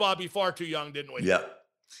lost Bobby far too young, didn't we? Yeah.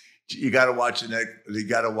 You got to watch You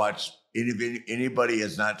got to watch. Anybody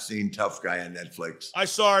has not seen Tough Guy on Netflix. I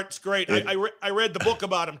saw it. It's great. I read the book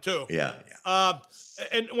about him too. Yeah.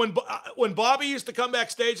 And when Bobby used to come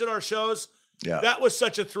backstage at our shows, that was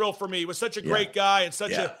such a thrill for me. He was such a great guy and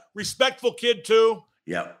such a respectful kid too.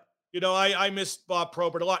 Yeah. You know, I miss Bob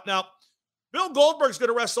Probert a lot. Now, Bill Goldberg's going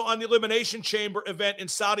to wrestle on the Elimination Chamber event in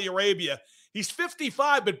Saudi Arabia. He's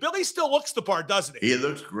 55, but Billy still looks the part, doesn't he? He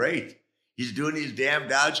looks great. He's doing these damn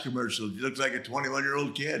Dodge commercials. He looks like a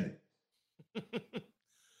 21-year-old kid.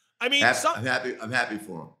 I mean, I'm happy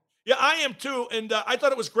for him. Yeah, I am too. And I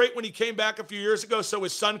thought it was great when he came back a few years ago so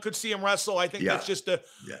his son could see him wrestle. I think that's just a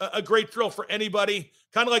great thrill for anybody.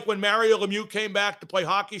 Kind of like when Mario Lemieux came back to play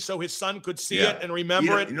hockey so his son could see it and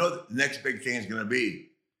remember it. You know, the next big thing is going to be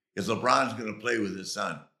is LeBron's going to play with his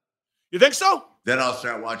son. You think so? Then I'll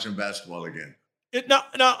start watching basketball again. Now,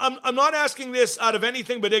 I'm not asking this out of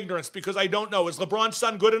anything but ignorance because I don't know. Is LeBron's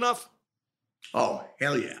son good enough? Oh,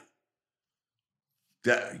 hell yeah.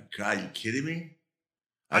 God, are you kidding me?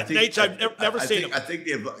 I've never seen him. I think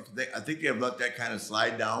they have let that kind of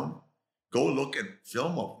slide down. Go look at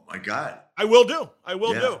film of him. My God. I will do. I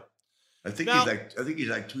think he's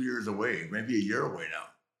like 2 years away, maybe a year away now.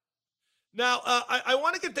 Now, I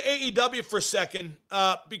want to get to AEW for a second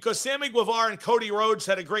because Sammy Guevara and Cody Rhodes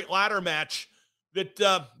had a great ladder match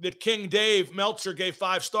that King Dave Meltzer gave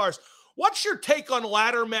 5 stars. What's your take on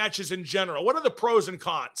ladder matches in general? What are the pros and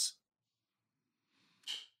cons?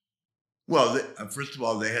 Well, first of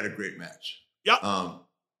all, they had a great match. Yeah.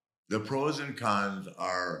 The pros and cons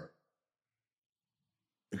are,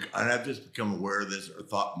 and I've just become aware of this or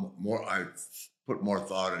thought more. I've put more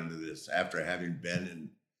thought into this after having been in.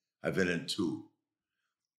 I've been in 2.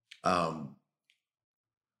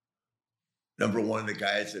 Number one, the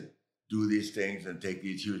guys that do these things and take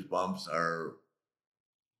these huge bumps are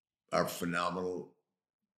phenomenal.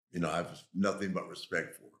 You know, I have nothing but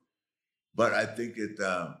respect for. But I think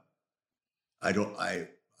that I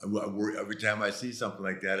worry every time I see something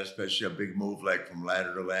like that, especially a big move like from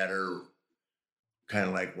ladder to ladder, kind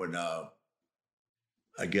of like when I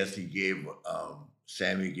guess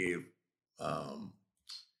Sammy gave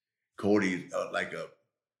Cody like a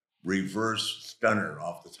reverse stunner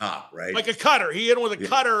off the top, right? Like a cutter. He hit him with a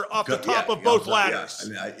cutter off the top of both ladders.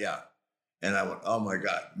 And I went, oh my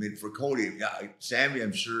God. I mean, for Cody, Sammy,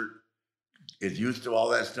 I'm sure is used to all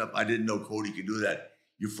that stuff. I didn't know Cody could do that.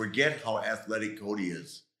 You forget how athletic Cody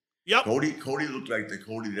is. Yep. Cody looked like the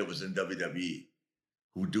Cody that was in WWE,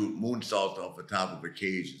 who do moonsaults off the top of a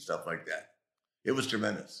cage and stuff like that. It was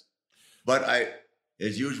tremendous. But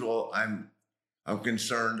as usual, I'm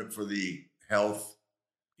concerned for the health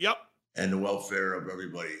and the welfare of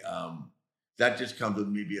everybody. That just comes with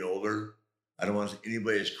me being older. I don't want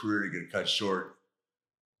anybody's career to get cut short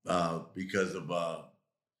because of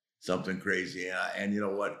something crazy. And you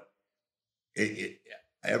know what?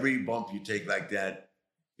 Every bump you take like that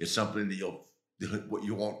is something that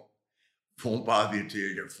you won't bother you until you're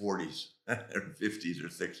in your 40s or 50s or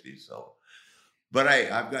 60s. So, but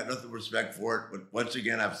I've got nothing but respect for it. But once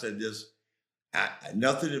again, I've said this: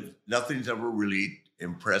 nothing's ever really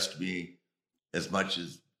impressed me as much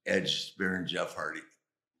as Edge spearing Jeff Hardy,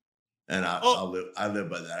 and I live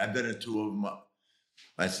by that. I've been in two of them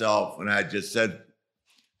myself, and I just said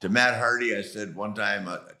to Matt Hardy, I said one time,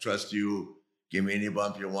 I trust you. Give me any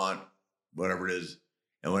bump you want, whatever it is.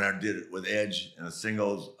 And when I did it with Edge in the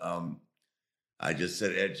singles, I just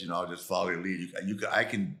said, Edge, I'll just follow your lead. I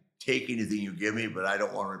can take anything you give me, but I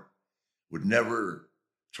would never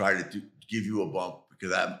try to give you a bump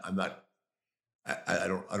because I'm not. I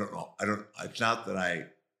don't know. It's not that I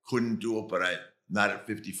couldn't do it, but I'm not at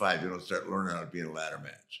 55. Start learning how to be in a ladder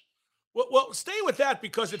match. Well, stay with that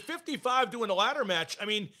because at 55 doing a ladder match, I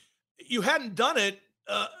mean, you hadn't done it.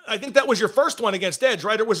 I think that was your first one against Edge,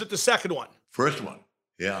 right? Or was it the second one? First one,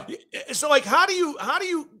 yeah. So, like, how do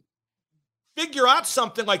you figure out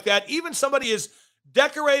something like that? Even somebody as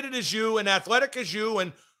decorated as you and athletic as you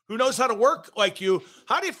and who knows how to work like you,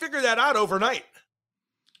 how do you figure that out overnight?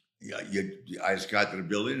 Yeah, I just got to the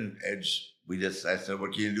building and Edge, I said,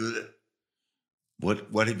 what can you do with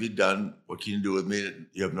it? What have you done? What can you do with me that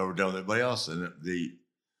you have never done with anybody else? And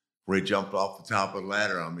where he jumped off the top of the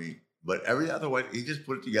ladder on me. But every other way, he just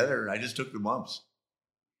put it together, and I just took the bumps.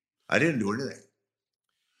 I didn't do anything.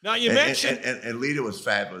 Now you mentioned, and Lita was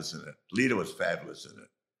fabulous in it.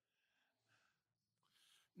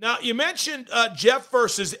 Now you mentioned Jeff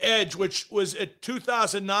versus Edge, which was at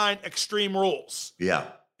 2009 Extreme Rules. Yeah,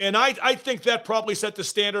 and I think that probably set the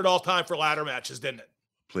standard all time for ladder matches, didn't it?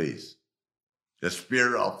 Please, the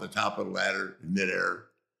spear off the top of the ladder in midair.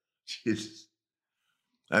 Jesus.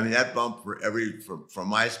 I mean, that bump from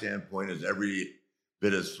my standpoint is every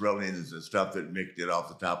bit as thrilling as the stuff that Mick did off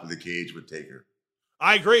the top of the cage with Taker.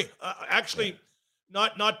 I agree. Actually,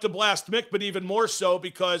 not to blast Mick, but even more so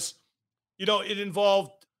because, it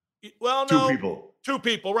involved, Two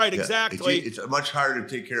people, right, yeah, exactly. It's much harder to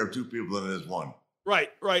take care of two people than it is one.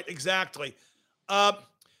 Right, exactly. Now,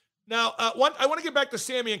 I want to get back to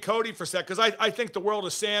Sammy and Cody for a sec because I think the world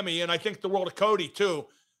of Sammy and I think the world of Cody too.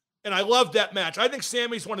 And I love that match. I think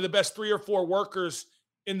Sammy's one of the best 3 or 4 workers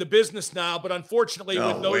in the business now, but unfortunately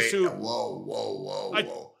whoa.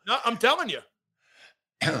 I'm telling you.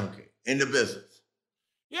 Okay. In the business.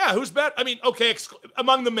 Yeah, who's better? I mean, okay,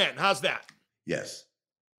 among the men, how's that? Yes. Is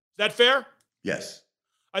that fair? Yes.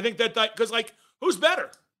 I think that, because, who's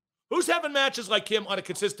better? Who's having matches like him on a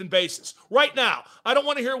consistent basis? Right now. I don't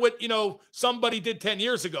want to hear what, somebody did 10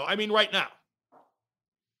 years ago. I mean, right now.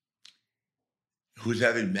 Who's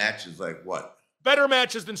having matches like what? Better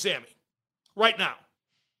matches than Sammy. Right now.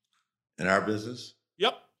 In our business?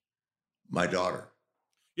 Yep. My daughter.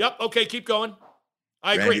 Yep. Okay, keep going.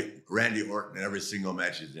 I agree. Randy Orton in every single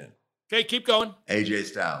match he's in. Okay, keep going. AJ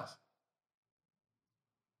Styles.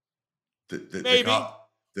 Maybe.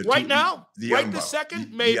 Right now? Right this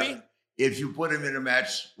second? Maybe. Yeah. If you put him in a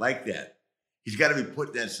match like that, he's got to be put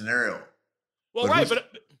in that scenario. Well,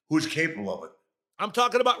 who's capable of it? I'm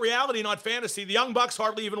talking about reality, not fantasy. The Young Bucks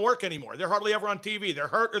hardly even work anymore. They're hardly ever on TV. They're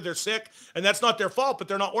hurt or they're sick, and that's not their fault, but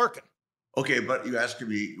they're not working. Okay, but you asking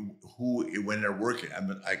me who when they're working.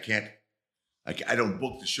 I don't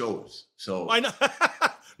book the shows. So I know.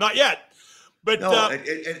 Not yet. But no,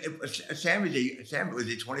 Sammy, was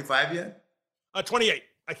he 25 yet? 28,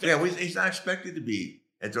 I think. Yeah, he's not expected to be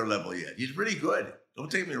at their level yet. He's really good.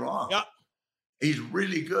 Don't take me wrong. Yeah. He's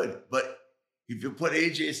really good, but if you put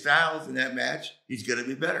AJ Styles in that match, he's going to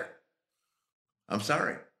be better. I'm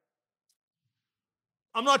sorry.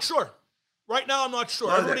 I'm not sure. Right now, I'm not sure.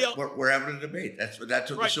 We're having a debate. That's what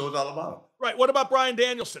the show is all about. Right. What about Bryan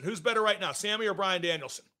Danielson? Who's better right now, Sammy or Bryan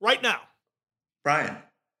Danielson? Right now. Bryan.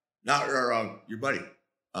 Not your buddy,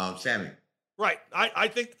 Sammy. Right. I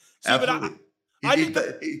think. Absolutely.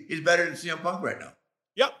 He's better than CM Punk right now.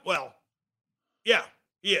 Yep. Well, yeah,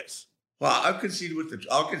 he is. Well, I'll concede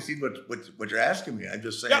what you're asking me. I'm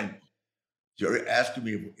just saying, Yeah. you're asking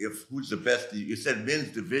me if who's the best. You said men's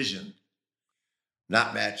division,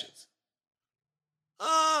 not matches.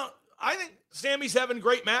 I think Sammy's having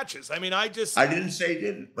great matches. I mean, I didn't say he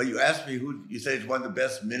didn't, but you asked me who. You said he's one of the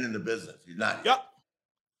best men in the business. He's not. Yep.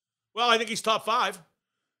 Well, I think he's top 5.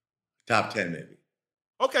 Top 10, maybe.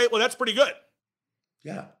 Okay, well, that's pretty good.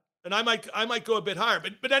 Yeah. And I might go a bit higher.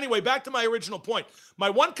 But anyway, back to my original point. My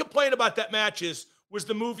one complaint about that match was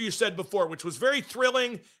the move you said before, which was very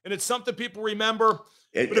thrilling, and it's something people remember.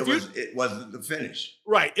 It wasn't the finish.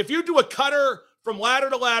 Right. If you do a cutter from ladder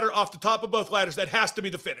to ladder off the top of both ladders, that has to be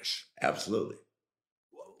the finish. Absolutely.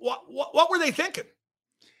 What were they thinking?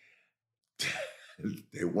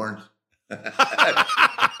 They weren't. to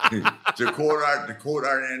quote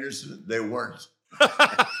Arn Anderson, they weren't.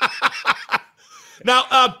 Now,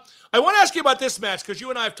 I want to ask you about this match because you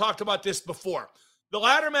and I have talked about this before. The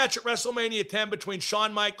ladder match at WrestleMania 10 between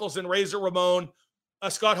Shawn Michaels and Razor Ramon,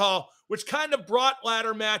 Scott Hall, which kind of brought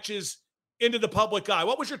ladder matches into the public eye.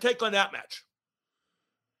 What was your take on that match?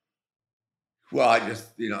 Well, I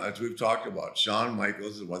just, as we've talked about, Shawn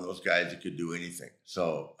Michaels is one of those guys that could do anything.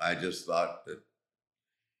 So I just thought that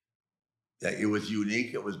it was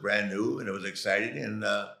unique, it was brand new, and it was exciting. And,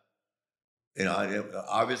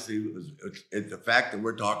 obviously, it's the fact that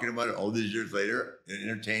we're talking about it all these years later, it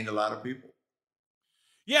entertained a lot of people.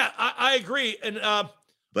 Yeah, I agree. And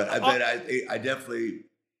but I definitely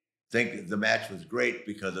think the match was great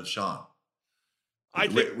because of Shawn. I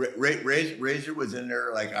think Razor was in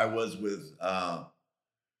there like I was with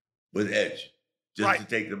Edge, just to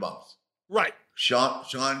take the bumps. Right.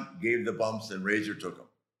 Shawn gave the bumps and Razor took them.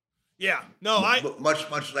 Yeah. No,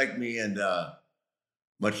 much like me and Edge.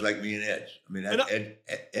 I mean, Edge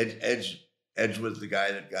was the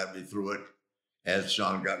guy that got me through it, as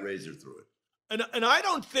Shawn got Razor through it. And I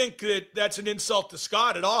don't think that's an insult to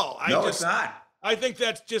Scott at all. It's not. I think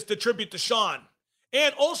that's just a tribute to Shawn.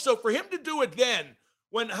 And also for him to do it then,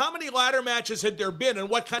 when how many ladder matches had there been and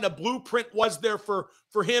what kind of blueprint was there for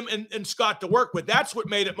him and Scott to work with? That's what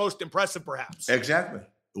made it most impressive, perhaps. Exactly.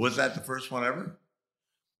 Was that the first one ever?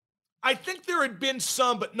 I think there had been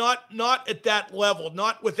some, but not at that level,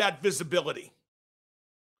 not with that visibility.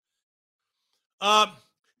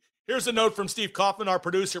 Here's a note from Steve Kaufman, our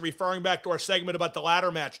producer, referring back to our segment about the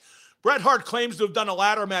ladder match. Bret Hart claims to have done a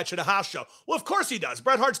ladder match at a house show. Well, of course he does.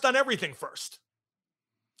 Bret Hart's done everything first.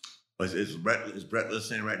 Is Bret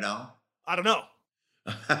listening right now? I don't know.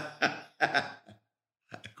 Of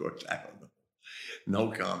course, I don't know. No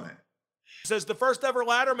comment. Says the first ever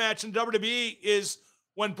ladder match in WWE is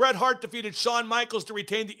when Bret Hart defeated Shawn Michaels to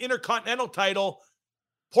retain the Intercontinental title,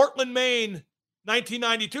 Portland, Maine,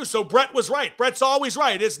 1992. So Bret was right. Bret's always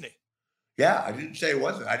right, isn't he? Yeah, I didn't say it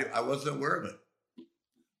wasn't. I wasn't aware of it.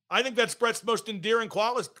 I think that's Bret's most endearing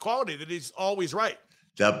quality, that he's always right.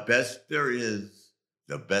 The best there is,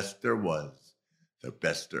 the best there was, the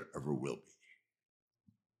best there ever will be.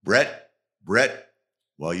 Bret,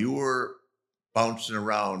 while you were bouncing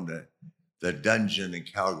around the dungeon in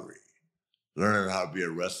Calgary, learning how to be a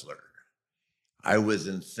wrestler, I was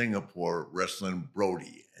in Singapore wrestling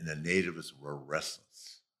Brody, and the natives were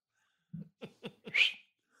restless.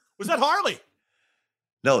 Was that Harley?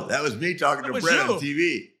 No, that was me talking to Bret on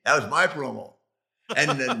TV. That was my promo.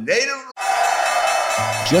 And the native...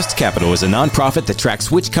 Just Capital is a nonprofit that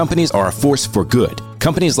tracks which companies are a force for good.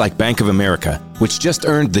 Companies like Bank of America, which just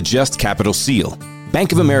earned the Just Capital seal.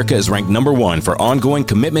 Bank of America is ranked #1 for ongoing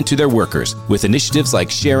commitment to their workers with initiatives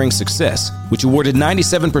like Sharing Success, which awarded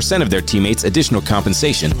 97% of their teammates additional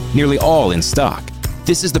compensation, nearly all in stock.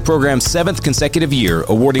 This is the program's 7th consecutive year,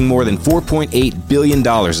 awarding more than $4.8 billion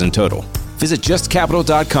in total. Visit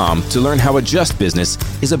JustCapital.com to learn how a just business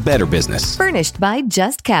is a better business. Furnished by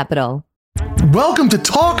Just Capital. Welcome to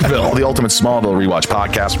Talkville, the ultimate Smallville rewatch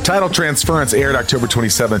podcast. Title Transference aired October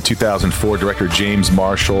 27, 2004. Director James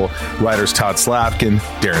Marshall, writers Todd Slavkin,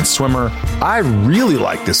 Darren Swimmer. I really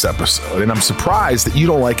like this episode, and I'm surprised that you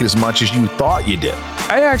don't like it as much as you thought you did.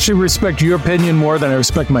 I actually respect your opinion more than I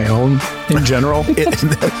respect my own in general.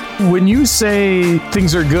 When you say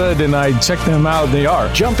things are good and I check them out, they are.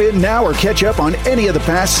 Jump in now or catch up on any of the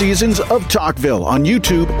past seasons of Talkville on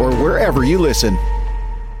YouTube or wherever you listen.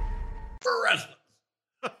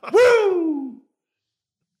 Woo!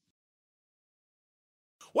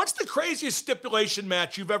 What's the craziest stipulation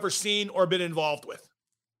match you've ever seen or been involved with?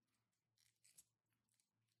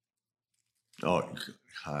 Oh,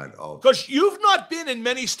 God. Oh. Because you've not been in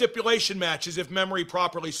many stipulation matches, if memory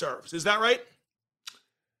properly serves. Is that right?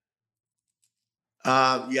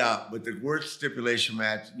 Yeah, but the worst stipulation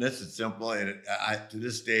match, this is simple, and to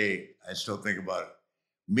this day, I still think about it.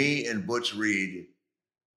 me and Butch Reed,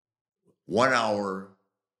 1 hour,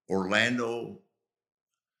 Orlando,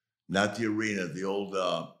 not the arena, the old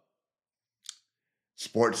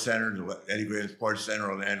Sports Center, the Eddie Graham Sports Center,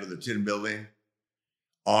 Orlando, the Tin Building,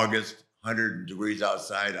 August, 100 degrees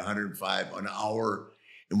outside, 105, an hour,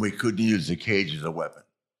 and we couldn't use the cage as a weapon.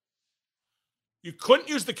 You couldn't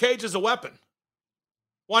use the cage as a weapon?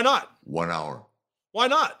 Why not? 1 hour. Why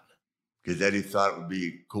not? Because Eddie thought it would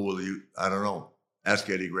be cool to you. I don't know. Ask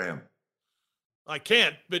Eddie Graham. I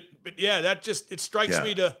can't, but yeah, that just, it strikes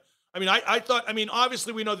me to, I mean, I thought, I mean,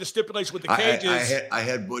 obviously we know the stipulation with the cage is. I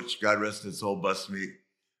had Butch, God rest his soul, bust me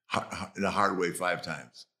in a hard way 5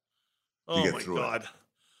 times. Oh my God.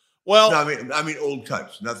 Well, no, I mean old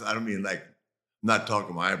cuts. Nothing. I don't mean like, not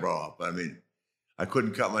talking my eyebrow off, but I mean, I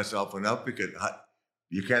couldn't cut myself enough because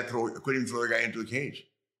you can't couldn't even throw the guy into the cage.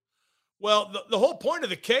 Well, the whole point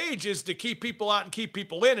of the cage is to keep people out and keep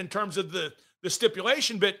people in terms of the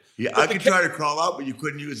stipulation. But yeah, I could try to crawl out, but you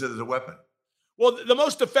couldn't use it as a weapon. Well, the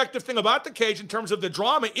most effective thing about the cage in terms of the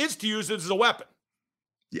drama is to use it as a weapon.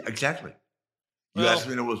 Yeah, exactly. You asked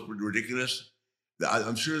me, it was ridiculous.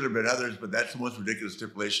 I'm sure there have been others, but that's the most ridiculous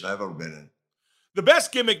stipulation I've ever been in. The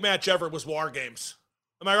best gimmick match ever was War Games.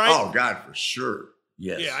 Am I right? Oh, God, for sure.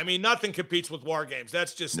 Yes. Yeah, I mean, nothing competes with War Games.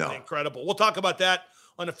 That's just incredible. We'll talk about that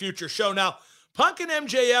on a future show. Now, Punk and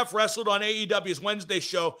MJF wrestled on AEW's Wednesday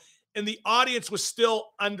show, and the audience was still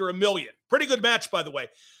under 1 million. Pretty good match, by the way.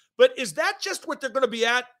 But is that just what they're going to be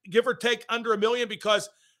at, give or take under 1 million? Because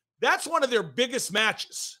that's one of their biggest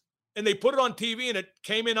matches. And they put it on TV, and it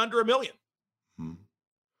came in under 1 million.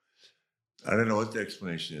 I don't know what the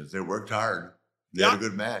explanation is. They worked hard. They had a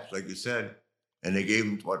good match, like you said. And they gave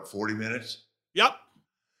them, 40 minutes? Yep.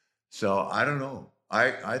 So I don't know.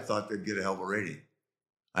 I thought they'd get a hell of a rating.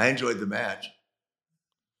 I enjoyed the match.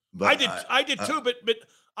 But I did too, but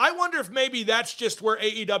I wonder if maybe that's just where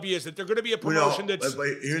AEW is, that they're going to be a promotion that's... But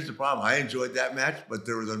here's the problem. I enjoyed that match, but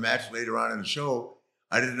there was a match later on in the show.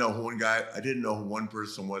 I didn't know who one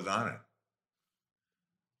person was on it.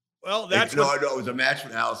 Well, that's... I know it was a match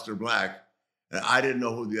with Aleister Black, and I didn't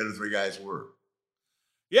know who the other 3 guys were.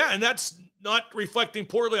 Yeah, and that's not reflecting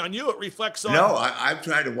poorly on you. It reflects on... No, I've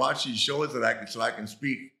tried to watch these shows so I can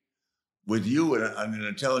speak with you on an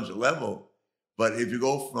intelligent level. But if you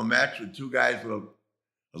go from a match with 2 guys with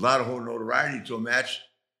a lot of notoriety to a match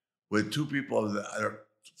with 2 people,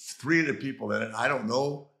 3 of the people in it, I don't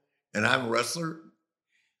know, and I'm a wrestler,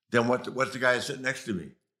 then what's the guy sitting next to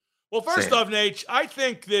me? Well, first off, Nate, I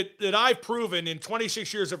think that I've proven in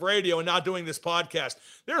 26 years of radio and now doing this podcast,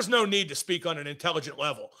 there's no need to speak on an intelligent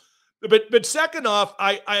level. But second off,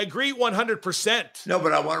 I agree 100%. No,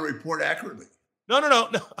 but I want to report accurately. No.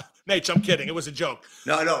 Nate, I'm kidding. It was a joke.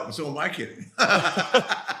 No, so am I kidding.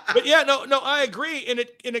 But yeah, no, I agree. And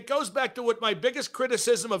it goes back to what my biggest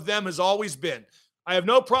criticism of them has always been. I have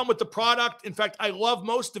no problem with the product. In fact, I love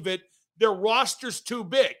most of it. Their roster's too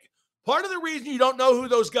big. Part of the reason you don't know who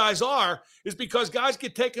those guys are is because guys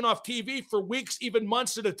get taken off TV for weeks, even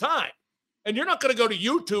months at a time. And you're not going to go to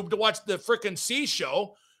YouTube to watch the frickin' C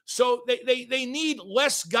show. So they need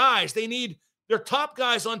less guys. They need their top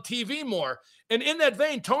guys on TV more. And in that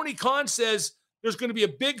vein, Tony Khan says there's going to be a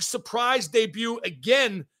big surprise debut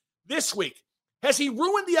again this week. Has he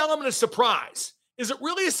ruined the element of surprise? Is it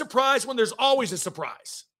really a surprise when there's always a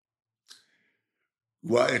surprise?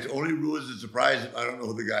 Well, it only ruins the surprise if I don't know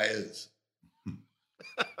who the guy is.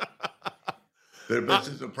 But if it's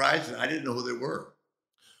a surprise, and I didn't know who they were.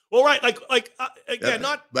 Well, right, again,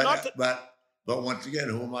 but once again,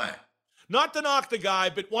 who am I? Not to knock the guy,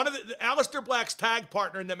 but one of the Aleister Black's tag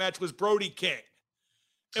partner in that match was Brody King.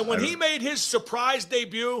 And when he made his surprise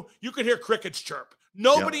debut, you could hear crickets chirp.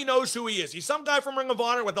 Nobody knows who he is. He's some guy from Ring of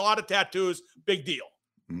Honor with a lot of tattoos. Big deal.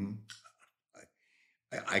 Mm-hmm.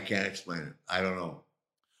 I can't explain it. I don't know.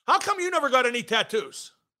 How come you never got any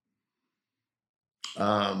tattoos?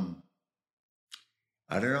 I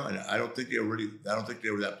don't know. I don't think they were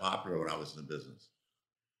that popular when I was in the business.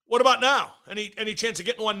 What about now? Any chance of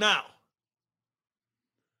getting one now?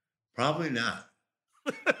 Probably not.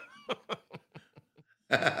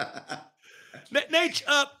 Nate,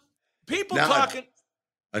 people now, talking.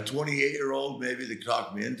 A 28-year-old, maybe they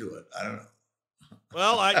talked me into it. I don't know.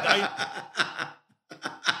 Well,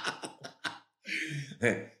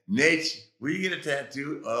 Nate, will you get a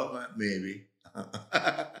tattoo? Oh, maybe.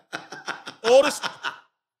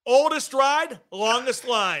 Oldest ride, longest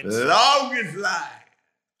lines. Longest line.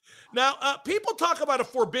 Now, people talk about a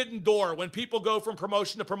forbidden door when people go from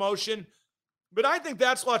promotion to promotion, but I think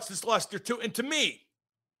that's lost its luster too. And to me,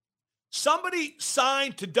 somebody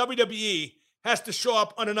signed to WWE has to show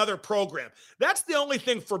up on another program. That's the only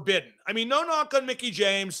thing forbidden. I mean, no knock on Mickie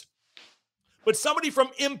James, but somebody from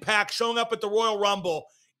Impact showing up at the Royal Rumble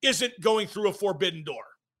isn't going through a forbidden door.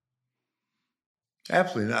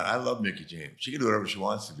 Absolutely not. I love Mickie James. She can do whatever she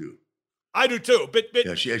wants to do. I do too. But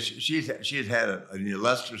yeah, she's had an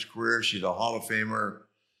illustrious career. She's a Hall of Famer.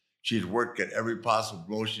 She's worked at every possible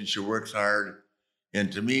promotion. She works hard.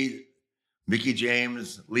 And to me, Mickie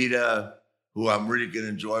James, Lita, who I'm really going to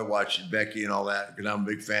enjoy watching, Becky and all that, because I'm a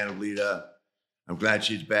big fan of Lita. I'm glad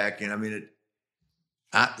she's back. And I mean,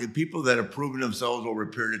 the people that have proven themselves over a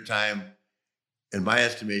period of time, in my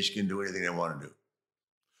estimation, can do anything they want to do.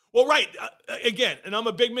 Well, right. Again, and I'm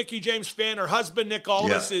a big Mickie James fan. Her husband, Nick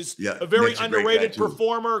Aldis, is a very Nick's underrated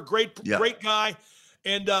performer, great guy.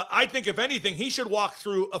 And I think, if anything, he should walk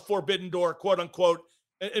through a forbidden door, quote unquote,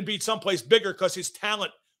 and be someplace bigger because his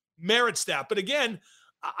talent merits that. But again,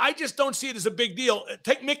 I just don't see it as a big deal.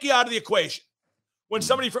 Take Mickie out of the equation. When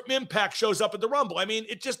somebody from Impact shows up at the Rumble, I mean,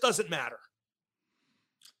 it just doesn't matter.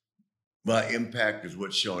 Well, Impact is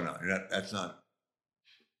what's showing up. That's not.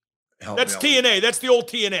 That's TNA. That's the old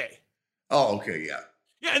TNA. Oh, okay, yeah.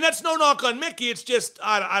 Yeah, and that's no knock on Mickie. It's just,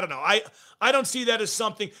 I don't know. I don't see that as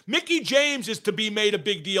something. Mickie James is to be made a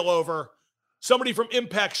big deal over. Somebody from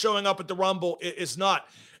Impact showing up at the Rumble is not.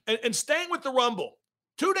 And staying with the Rumble,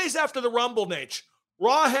 2 days after the Rumble, Nate,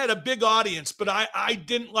 Raw had a big audience, but I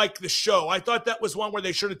didn't like the show. I thought that was one where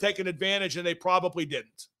they should have taken advantage, and they probably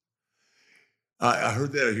didn't. I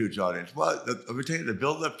heard they had a huge audience. Well, I'm telling you, the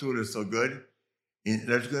build-up to it is so good. And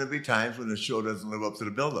there's going to be times when the show doesn't live up to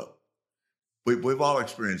the build-up. We've all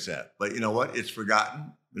experienced that. But you know what? It's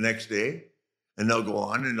forgotten the next day, and they'll go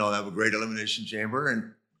on, and they'll have a great Elimination Chamber.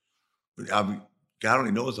 And God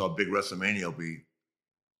only knows how big WrestleMania will be.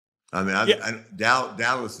 I mean,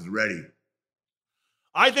 Dallas is ready.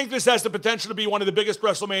 I think this has the potential to be one of the biggest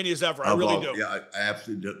WrestleManias ever. I really do. Yeah, I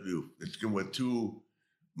absolutely do. It's good with two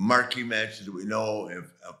marquee matches that we know.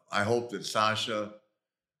 I hope that Sasha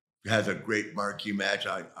has a great marquee match.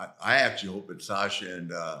 I actually hope it's Sasha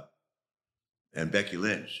and Becky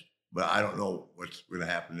Lynch, but I don't know what's going to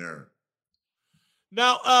happen there.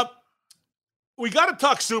 Now, we got to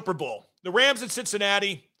talk Super Bowl. The Rams in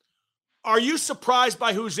Cincinnati. Are you surprised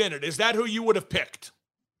by who's in it? Is that who you would have picked?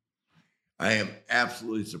 I am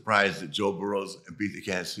absolutely surprised that Joe Burrow beat the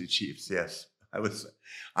Kansas City Chiefs. Yes,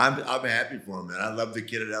 I'm happy for him, man. I love the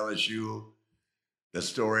kid at LSU. The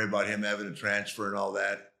story about him having a transfer and all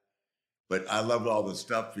that. But I love all the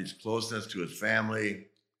stuff, his closeness to his family.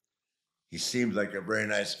 He seems like a very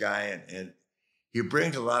nice guy, and he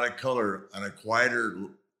brings a lot of color on a quieter.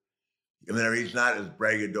 I mean, he's not as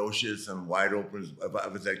braggadocious and wide open. If I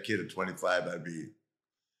was that kid at 25, I'd be,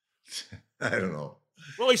 I don't know.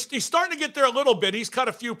 Well, he's starting to get there a little bit. He's cut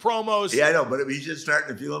a few promos. Yeah, I know, but he's just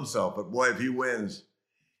starting to feel himself. But boy, if he wins,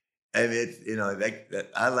 I mean, it's,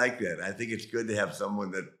 I like that. I think it's good to have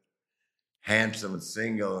someone that handsome and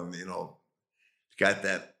single and, got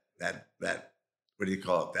that, what do you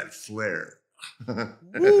call it? That flair.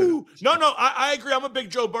 Woo. No, I agree. I'm a big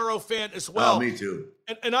Joe Burrow fan as well. Oh, me too.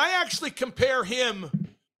 And I actually compare him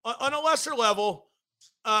on a lesser level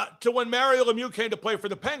to when Mario Lemieux came to play for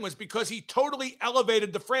the Penguins, because he totally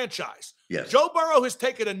elevated the franchise. Yes. Joe Burrow has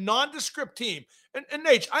taken a nondescript team, and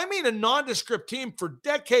Nate, I mean a nondescript team for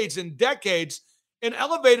decades and decades, and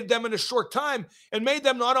elevated them in a short time and made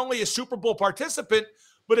them not only a Super Bowl participant,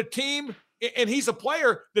 but a team, and he's a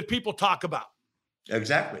player that people talk about.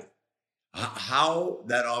 Exactly. How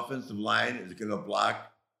that offensive line is going to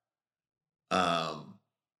block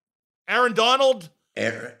Aaron Donald,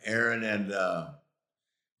 Aaron and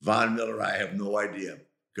Von Miller, I have no idea,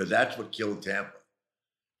 because that's what killed Tampa.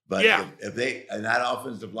 But yeah, if they, and that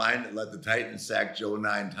offensive line that let the Titans sack Joe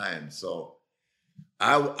 9 times, so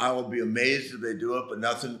I will be amazed if they do it. But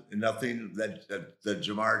nothing that the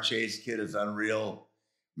Jamar Chase kid is unreal.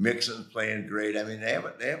 Mixon's playing great. I mean, they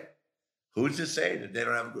have. Who's to say that they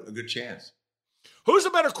don't have a good chance? Who's a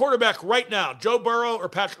better quarterback right now, Joe Burrow or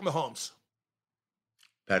Patrick Mahomes?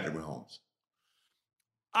 Patrick Mahomes.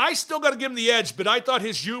 I still got to give him the edge, but I thought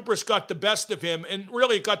his hubris got the best of him, and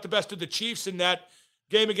really it got the best of the Chiefs in that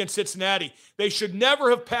game against Cincinnati. They should never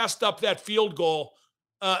have passed up that field goal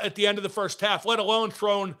at the end of the first half, let alone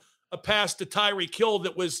thrown a pass to Tyreek Hill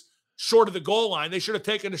that was short of the goal line. They should have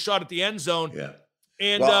taken a shot at the end zone. Yeah.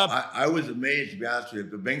 And I was amazed, to be honest with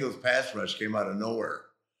you. The Bengals pass rush came out of nowhere.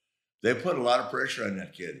 They put a lot of pressure on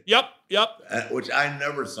that kid. Yep. Which I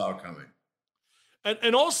never saw coming.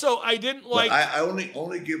 And also, I didn't like. But I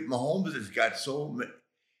only give Mahomes has got so many.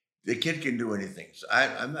 The kid can do anything. So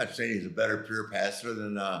I'm not saying he's a better pure passer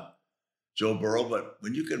than Joe Burrow, but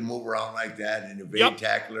when you can move around like that and evade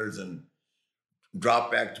tacklers and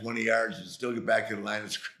drop back 20 yards and still get back to the line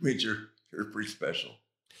of scrimmage, you're pretty special.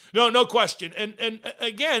 No question. And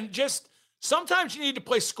again, just sometimes you need to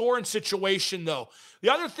play score and situation, though.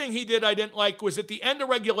 The other thing he did I didn't like was at the end of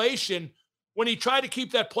regulation when he tried to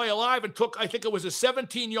keep that play alive and took, I think it was a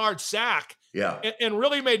 17-yard sack. Yeah. And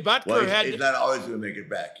really made Butker he's not always going to make it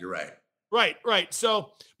back. You're right. Right.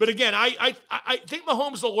 So, but again, I think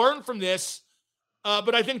Mahomes will learn from this.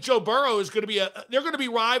 But I think Joe Burrow is going to be they're going to be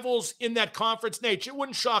rivals in that conference. Nate, it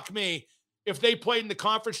wouldn't shock me if they played in the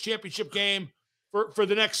conference championship game for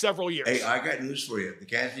the next several years. Hey, I got news for you. The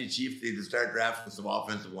Kansas City Chiefs need to start drafting some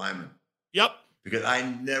offensive linemen. Yep. Because I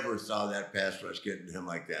never saw that pass rush getting to him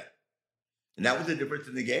like that. And that was the difference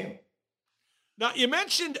in the game. Now, you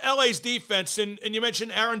mentioned LA's defense, and you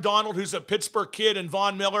mentioned Aaron Donald, who's a Pittsburgh kid, and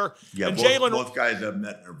Von Miller. Yeah, and both guys I've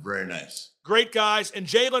met are very nice. Great guys. And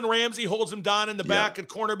Jalen Ramsey holds him down in the back at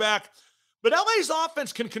cornerback. But LA's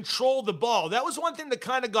offense can control the ball. That was one thing that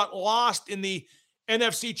kind of got lost in the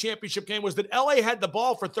NFC Championship game was that LA had the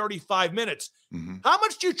ball for 35 minutes. Mm-hmm. How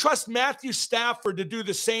much do you trust Matthew Stafford to do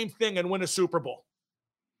the same thing and win a Super Bowl?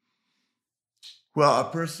 Well,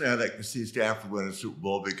 personally, I'd like to see Stafford win a Super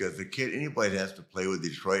Bowl because anybody that has to play with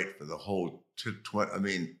Detroit for the whole 20. I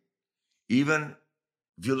mean, even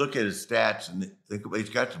if you look at his stats and think about, he's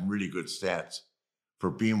got some really good stats for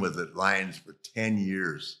being with the Lions for 10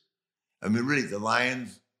 years. I mean, really, the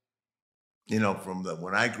Lions, from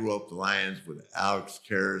when I grew up, the Lions with Alex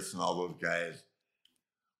Karras and all those guys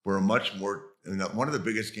were much more. One of the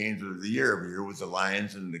biggest games of the year every year was the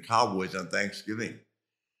Lions and the Cowboys on Thanksgiving.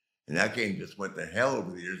 And that game just went to hell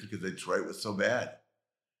over the years because Detroit was so bad.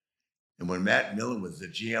 And when Matt Millen was the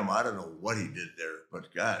GM, I don't know what he did there,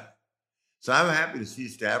 but God. So I'm happy to see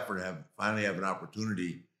Stafford finally have an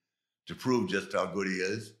opportunity to prove just how good he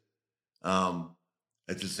is.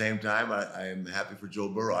 At the same time, I am happy for Joe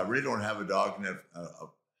Burrow. I really don't have a dog in that.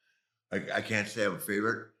 I can't say I have a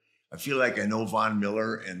favorite. I feel like I know Von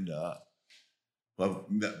Miller and I've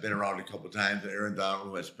been around a couple of times. Aaron Donald,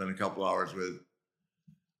 who I spent a couple hours with.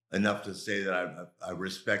 Enough to say that I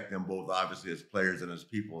respect them both, obviously, as players and as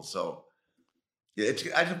people. So I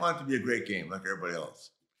just want it to be a great game like everybody else.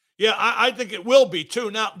 Yeah, I think it will be,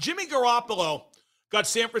 too. Now, Jimmy Garoppolo got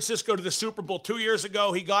San Francisco to the Super Bowl 2 years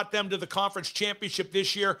ago. He got them to the conference championship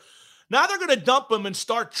this year. Now they're going to dump him and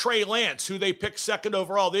start Trey Lance, who they picked second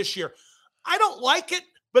overall this year. I don't like it,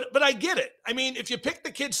 but I get it. I mean, if you pick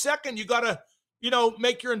the kid second, you got to,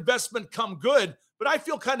 make your investment come good. But I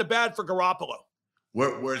feel kind of bad for Garoppolo.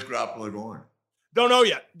 Where's Garoppolo going? Don't know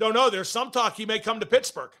yet. Don't know. There's some talk he may come to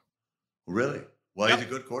Pittsburgh. Really? Well, He's a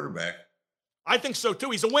good quarterback. I think so, too.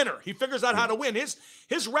 He's a winner. He figures out how to win. His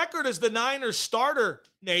record as the Niners starter,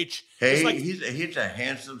 Nate. Hey, he's a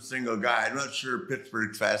handsome single guy. I'm not sure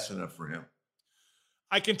Pittsburgh's fast enough for him.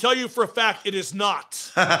 I can tell you for a fact it is not.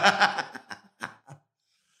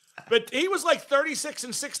 But he was like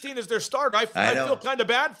 36-16 as their starter. I feel kind of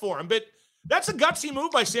bad for him, but that's a gutsy move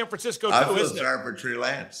by San Francisco, too, isn't it? I feel sorry for Trey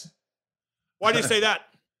Lance. Why do you say that?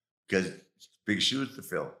 Because big shoes to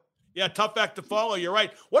fill. Yeah, tough act to follow. You're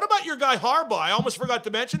right. What about your guy Harbaugh? I almost forgot to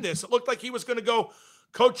mention this. It looked like he was going to go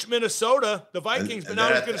coach Minnesota, the Vikings, but now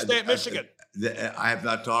he's going to stay at Michigan. I have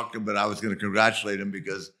not talked to him, but I was going to congratulate him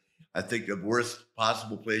because I think the worst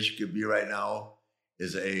possible place you could be right now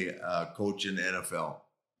is a coach in the NFL.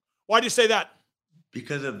 Why do you say that?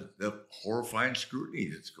 Because of the horrifying scrutiny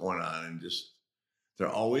that's going on, and just there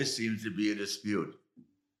always seems to be a dispute.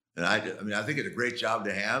 And I think it's a great job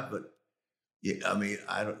to have, but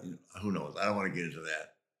who knows? I don't want to get into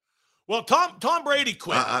that. Well, Tom Brady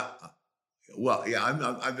quit.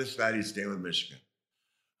 I'm just glad he's staying with Michigan.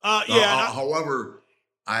 However,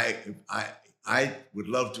 I would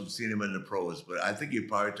love to have seen him in the pros, but I think he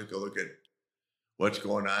probably took a look at what's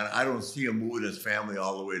going on. I don't see him moving his family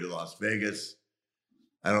all the way to Las Vegas.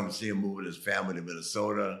 I don't see him moving his family to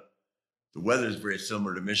Minnesota. The weather is very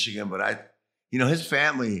similar to Michigan, but his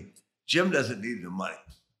family, Jim doesn't need the money.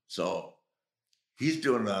 So he's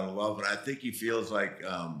doing it out of love. And I think he feels like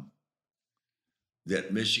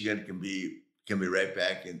that Michigan can be right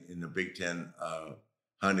back in the Big Ten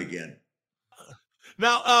hunt again.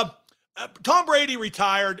 Now, Tom Brady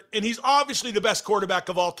retired, and he's obviously the best quarterback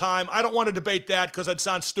of all time. I don't want to debate that because that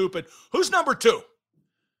sounds stupid. Who's number 2?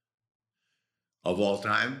 Of all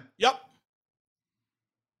time? Yep.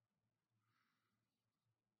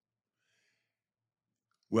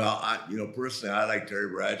 Well, personally, I like Terry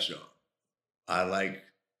Bradshaw. I like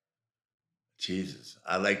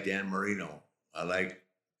Dan Marino. I like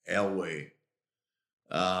Elway.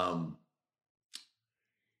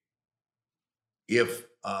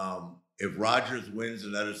 if Rodgers wins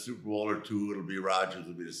another Super Bowl or two, it'll be Rodgers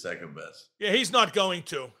will be the second best. Yeah, he's not going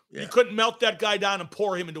to. Yeah. You couldn't melt that guy down and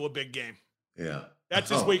pour him into a big game. Yeah.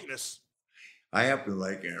 That's his weakness. I happen to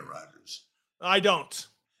like Aaron Rodgers. I don't.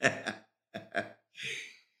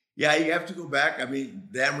 Yeah, you have to go back. I mean,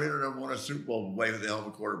 Dan Marino never won a Super Bowl with a hell of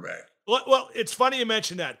a quarterback. Well, it's funny you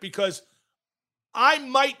mention that because I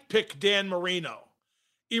might pick Dan Marino,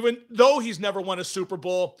 even though he's never won a Super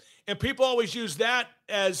Bowl. And people always use that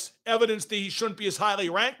as evidence that he shouldn't be as highly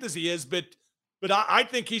ranked as he is. But I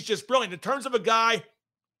think he's just brilliant. In terms of a guy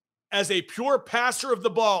as a pure passer of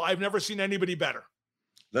the ball, I've never seen anybody better.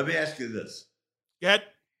 Let me ask you this. Go ahead.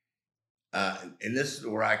 And this is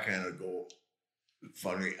where I kind of go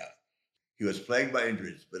funny. He was plagued by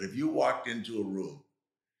injuries, but if you walked into a room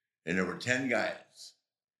and there were 10 guys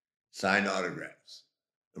signed autographs,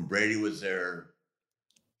 and Brady was there,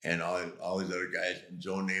 and all these other guys, and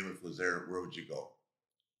Joe Namath was there, where would you go?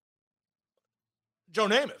 Joe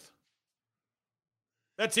Namath.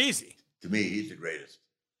 That's easy. To me, he's the greatest.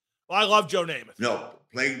 Well, I love Joe Namath. No,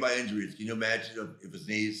 plagued by injuries. Can you imagine if his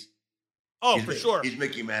knees? Oh, for sure. He's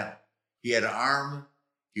Mickey Mantle. He had an arm.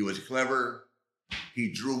 He was clever.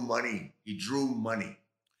 He drew money. He drew money.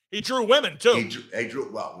 He drew women, too. He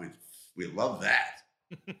drew well, we love that.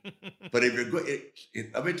 But if you're good,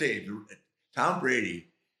 let me tell you, Tom Brady,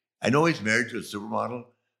 I know he's married to a supermodel,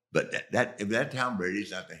 but if that Tom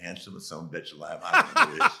Brady's not the handsomest son of a bitch alive, I don't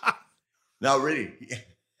think it is. No, really.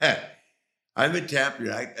 I'm in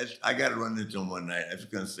Tampa. I got to run into him one night. I was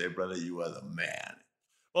going to say, brother, you are the man.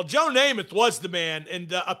 Well, Joe Namath was the man,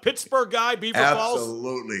 and a Pittsburgh guy, Beaver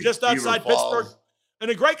Absolutely. Falls, just outside Pittsburgh, and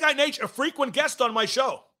a great guy, Nate, a frequent guest on my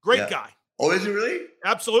show. Great guy. Oh, is he really?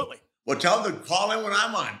 Absolutely. Well, tell him to call in when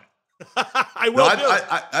I'm on. I will do.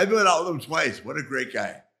 I've been out with him twice. What a great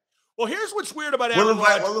guy. Well, here's what's weird about Aaron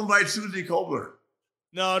Rodgers. We'll invite Susie Kobler.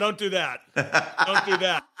 No, don't do that. Don't do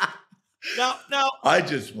that. Now, I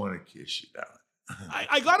just want to kiss you, darling.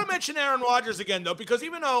 I got to mention Aaron Rodgers again, though, because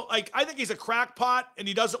even though, I think he's a crackpot and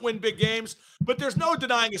he doesn't win big games, but there's no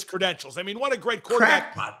denying his credentials. I mean, what a great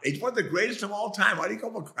quarterback. Crackpot. He's one of the greatest of all time. Why do you call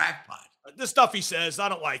him a crackpot? The stuff he says, I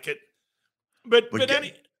don't like it.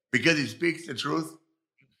 Because he speaks the truth?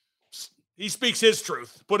 He speaks his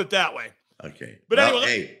truth, put it that way. Okay. But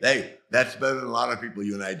anyway. Hey, that's better than a lot of people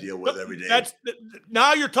you and I deal with every day.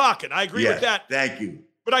 Now you're talking. I agree with that. Thank you.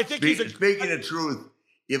 But I think speaking the truth,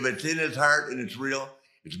 if it's in his heart and it's real,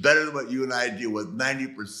 it's better than what you and I deal with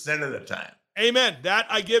 90% of the time. Amen. That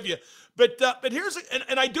I give you. But here's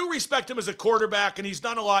and I do respect him as a quarterback, and he's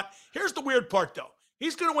done a lot. Here's the weird part, though.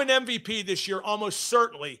 He's going to win MVP this year almost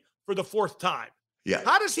certainly for the fourth time. Yeah.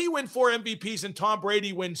 How does he win 4 MVPs and Tom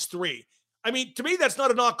Brady wins 3? I mean, to me, that's not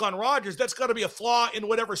a knock on Rodgers. That's got to be a flaw in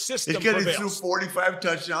whatever system prevails. He's getting through 45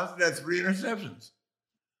 touchdowns and that's 3 interceptions.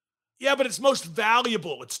 Yeah, but it's most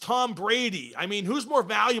valuable. It's Tom Brady. I mean, who's more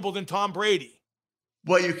valuable than Tom Brady?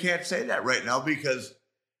 Well, you can't say that right now because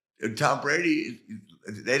Tom Brady,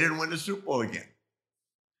 they didn't win the Super Bowl again.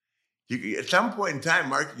 At some point in time,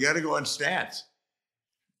 Mark, you got to go on stats.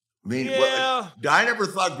 I mean, I never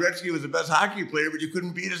thought Gretzky was the best hockey player, but you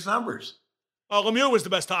couldn't beat his numbers. Lemieux was the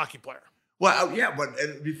best hockey player. Well, yeah,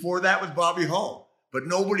 but before that was Bobby Hull. But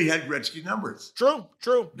nobody had Gretzky numbers. True.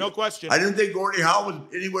 No question. I didn't think Gordie Howe was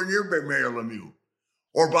anywhere near Mario Lemieux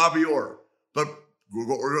or Bobby Orr. But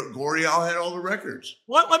Gordie Howe had all the records.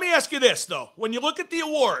 Well, let me ask you this, though. When you look at the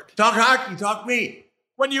award. Talk hockey, talk me.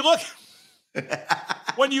 When you look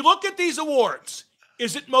at these awards,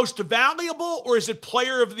 is it most valuable or is it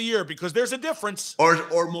player of the year? Because there's a difference.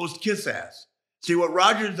 Or most kiss ass. See, what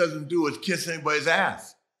Rodgers doesn't do is kiss anybody's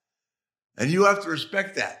ass. And you have to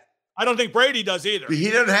respect that. I don't think Brady does either. He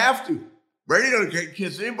doesn't have to. Brady doesn't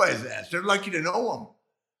kiss anybody's ass. They're lucky to know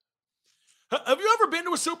him. Have you ever been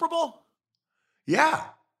to a Super Bowl? Yeah.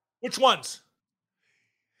 Which ones?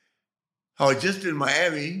 Oh, just in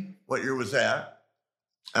Miami. What year was that?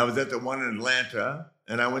 I was at the one in Atlanta,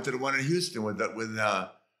 and I went to the one in Houston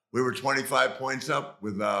we were 25 points up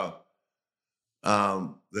with the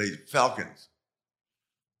Falcons.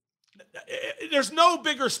 There's no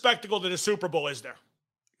bigger spectacle than a Super Bowl, is there?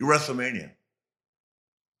 WrestleMania.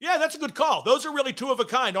 Yeah, that's a good call. Those are really 2 of a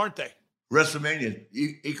kind, aren't they? WrestleMania,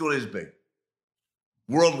 equally as big.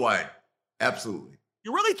 Worldwide, absolutely.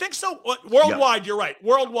 You really think so? Worldwide, yeah. You're right.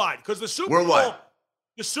 Worldwide, because the Super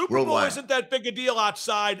Bowl isn't that big a deal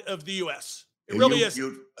outside of the U.S. It really is.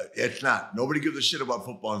 It's not. Nobody gives a shit about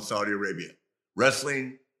football in Saudi Arabia.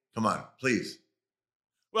 Wrestling, come on, please.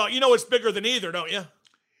 Well, you know it's bigger than either, don't you?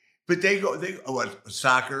 But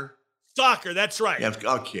soccer? Soccer, that's right. Yeah,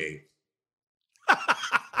 okay.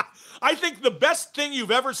 I think the best thing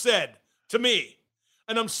you've ever said to me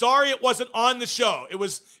and I'm sorry it wasn't on the show. It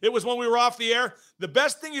was when we were off the air. The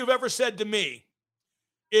best thing you've ever said to me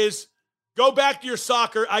is, go back to your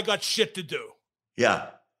soccer. I got shit to do. Yeah.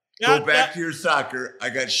 Go back to your soccer. I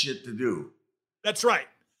got shit to do. That's right.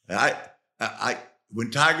 I when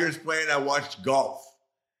Tiger's playing, I watched golf.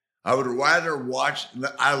 I would rather watch,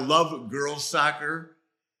 I love girls soccer.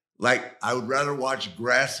 Like, I would rather watch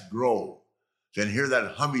grass grow than hear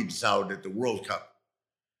that humming sound at the World Cup.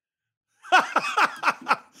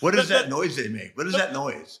 What is that noise they make? What is that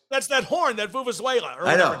noise? That's that horn, that vuvuzela, or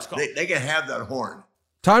I whatever know. it's called. They can have that horn.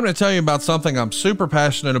 Time to tell you about something I'm super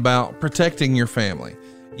passionate about: protecting your family.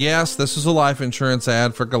 Yes, this is a life insurance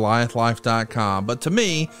ad for GoliathLife.com, but to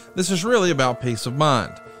me, this is really about peace of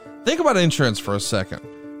mind. Think about insurance for a second.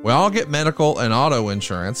 We all get medical and auto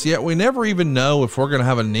insurance, yet we never even know if we're going to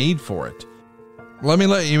have a need for it. Let me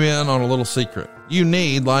let you in on a little secret. You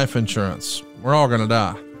need life insurance. We're all going to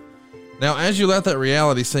die. Now, as you let that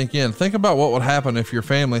reality sink in, think about what would happen if your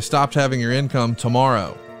family stopped having your income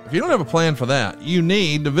tomorrow. If you don't have a plan for that, you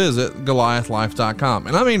need to visit GoliathLife.com.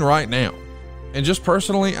 And I mean right now. And just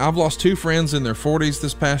personally, I've lost 2 friends in their 40s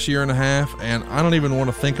this past year and a half, and I don't even want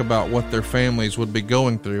to think about what their families would be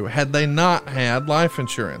going through had they not had life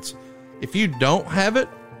insurance. If you don't have it,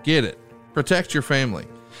 get it. Protect your family.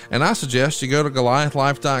 And I suggest you go to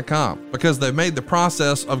GoliathLife.com because they've made the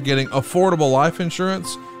process of getting affordable life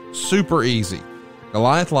insurance super easy.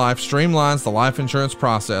 Goliath Life streamlines the life insurance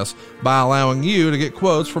process by allowing you to get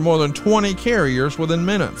quotes from more than 20 carriers within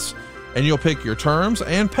minutes. And you'll pick your terms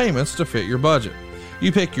and payments to fit your budget.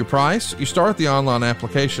 You pick your price, you start the online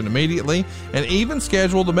application immediately, and even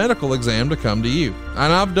schedule the medical exam to come to you.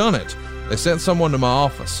 And I've done it. They sent someone to my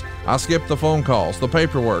office. I skipped the phone calls, the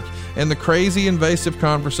paperwork, and the crazy invasive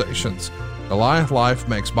conversations. Goliath Life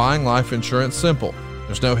makes buying life insurance simple.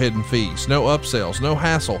 There's no hidden fees, no upsells, no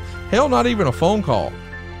hassle, hell, not even a phone call.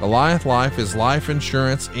 Goliath Life is life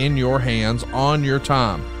insurance in your hands on your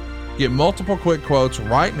time. Get multiple quick quotes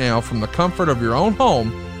right now from the comfort of your own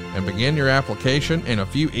home and begin your application in a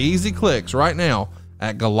few easy clicks right now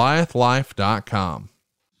at GoliathLife.com.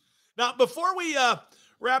 Now, before we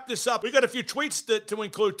wrap this up, we got a few tweets to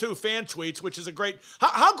include too, fan tweets, which is a great.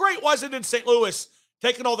 How great was it in St. Louis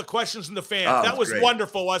taking all the questions from the fans? Oh, that was great.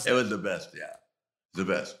 wonderful, wasn't it? It was the best, yeah. The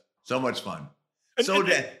best. So much fun.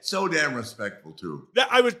 So damn respectful too.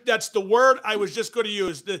 That's the word I was just going to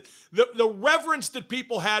use. The reverence that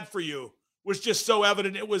people had for you was just so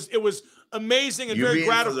evident. It was amazing and very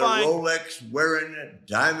gratifying. For the Rolex wearing,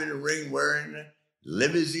 diamond ring wearing,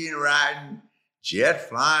 limousine riding, jet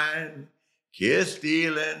flying, kiss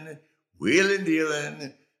stealing, wheeling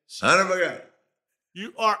dealing, son of a gun.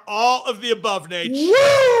 You are all of the above, Nate.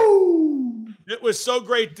 Woo! It was so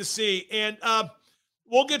great to see. And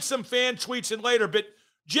we'll get some fan tweets in later, but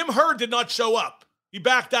Jim Hurd did not show up. He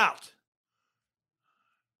backed out.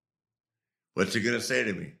 What's he going to say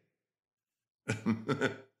to me?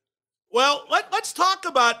 Well, let's talk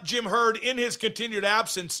about Jim Hurd in his continued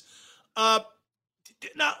absence. Now,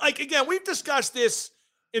 again, we've discussed this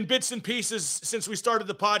in bits and pieces since we started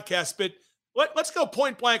the podcast, but let's go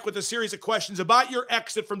point blank with a series of questions about your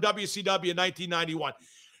exit from WCW in 1991.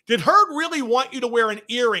 Did Hurd really want you to wear an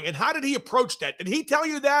earring, and how did he approach that? Did he tell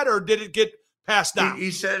you that, or did it get passed down? He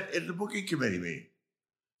said in the booking committee meeting.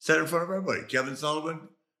 Said in front of everybody. Kevin Sullivan,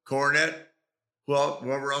 Cornette,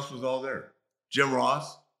 whoever else was all there. Jim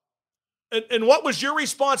Ross. And what was your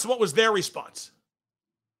response and what was their response?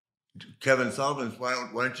 Kevin Sullivan's, why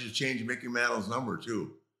don't you change Mickey Mantle's number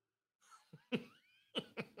too?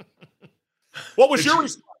 What was your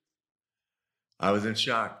response? I was in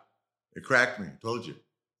shock. It cracked me. Told you.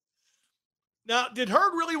 Now, did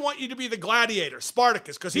Hurd really want you to be the gladiator,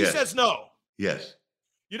 Spartacus? Because he says no. Yes.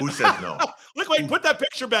 Who says no? Look, wait, put that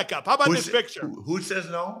picture back up. How about this picture? Who says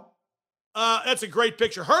no? That's a great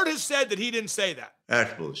picture. Hurd has said that he didn't say that.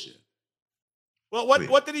 That's bullshit. Well,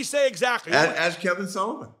 what did he say exactly? Ask Kevin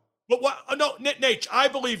Sullivan. But what? No, Nate, I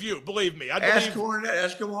believe you. Believe me. Ask Cornette.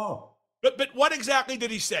 Ask them all. But what exactly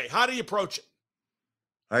did he say? How did he approach it?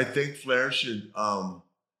 I think Flair should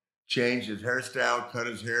change his hairstyle, cut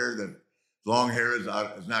his hair. The long hair is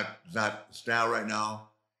not style right now.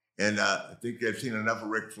 And I think they've seen enough of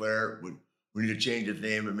Ric Flair. We need to change his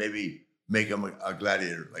name and maybe make him a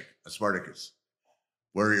gladiator, like a Spartacus.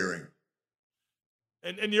 Wear earring.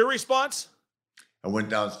 And your response? I went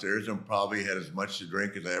downstairs and probably had as much to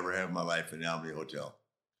drink as I ever have in my life in the Albany Hotel.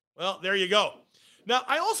 Well, there you go. Now,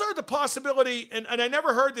 I also heard the possibility, and I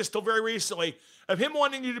never heard this till very recently, of him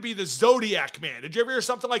wanting you to be the Zodiac Man. Did you ever hear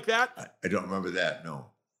something like that? I don't remember that, no.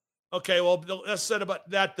 Okay, well, the less said about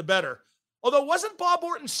that, the better. Although, wasn't Bob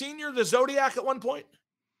Orton Sr. the Zodiac at one point?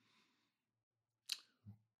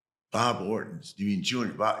 Bob Orton's. You mean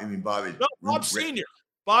Junior? Bob? You mean Bobby? No, Bob Senior.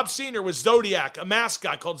 Bob Senior was Zodiac, a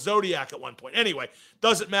mascot called Zodiac at one point. Anyway,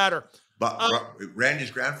 doesn't matter.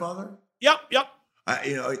 Randy's grandfather? Yep.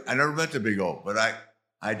 I never met the Big O, but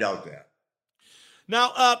I doubt that.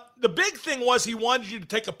 Now, the big thing was he wanted you to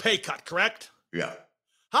take a pay cut, correct? Yeah.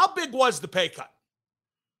 How big was the pay cut?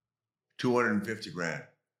 $250,000.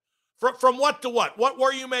 From what to what? What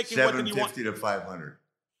were you making? $750 to $500.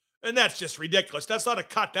 And that's just ridiculous. That's not a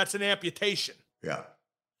cut. That's an amputation. Yeah.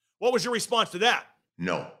 What was your response to that?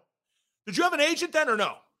 No. Did you have an agent then or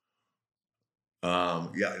no?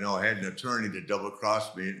 Yeah, no, I had an attorney that double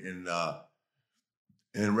crossed me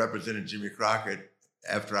and represented Jimmy Crockett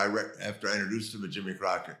after I introduced him to Jimmy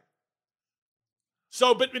Crockett.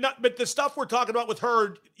 So, but the stuff we're talking about with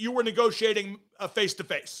Herd, you were negotiating face to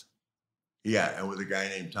face. Yeah, and with a guy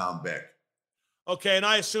named Tom Beck. Okay, and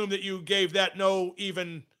I assume that you gave that no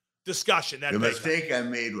even discussion. The mistake I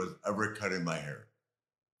made was ever cutting my hair.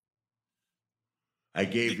 I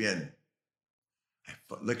gave in.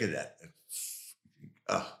 Look at that.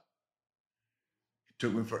 It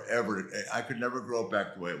took me forever. I could never grow it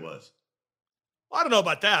back the way it was. Well, I don't know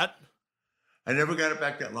about that. I never got it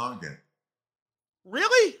back that long again.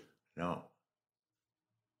 Really? No.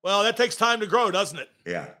 Well, that takes time to grow, doesn't it?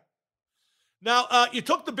 Yeah. Now, you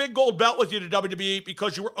took the big gold belt with you to WWE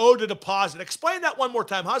because you were owed a deposit. Explain that one more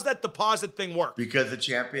time. How's that deposit thing work? Because the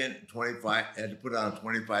champion had to put on a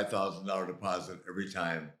 $25,000 deposit every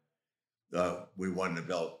time we won the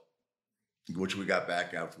belt, which we got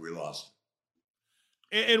back after we lost.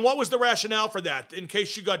 And what was the rationale for that? In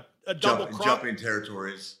case you got a double cross? Jumping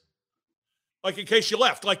territories. Like in case you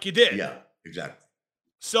left, like you did. Yeah, exactly.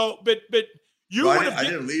 So, but you would have... I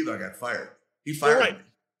didn't leave. I got fired. He fired me.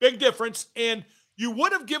 Big difference. And you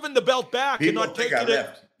would have given the belt back and not taken it.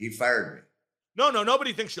 Left. He fired me. No,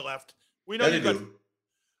 nobody thinks you left. We know you got...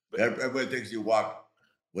 Everybody thinks you walked.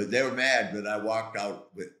 Well, they were mad that I walked out.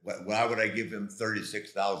 Why would I give him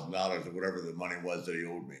 $36,000 or whatever the money was that he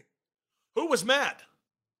owed me? Who was mad?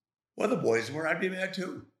 Well, the boys were. I'd be mad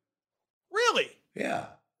too. Really? Yeah,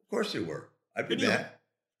 of course they were. I'd be mad.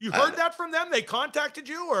 You heard that from them? They contacted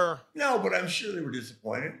you or? No, but I'm sure they were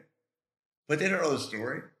disappointed. But they don't know the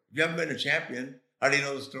story. If you haven't been a champion, how do you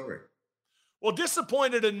know the story? Well,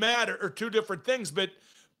 disappointed and mad are two different things. But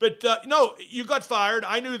no, you got fired.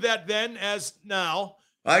 I knew that then as now.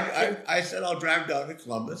 I said I'll drive down to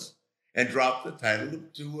Columbus and drop the title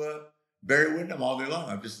to Barry Windham all day long.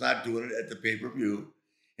 I'm just not doing it at the pay-per-view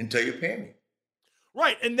until you pay me.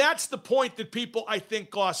 Right, and that's the point that people, I think,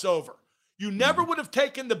 gloss over. You never would have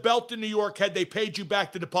taken the belt in New York had they paid you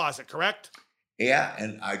back the deposit, correct? Yeah,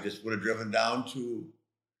 and I just would have driven down to...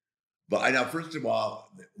 But I know, first of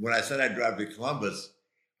all, when I said I'd drive to Columbus,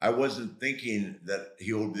 I wasn't thinking that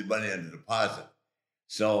he owed the money on the deposit.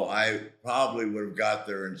 So I probably would have got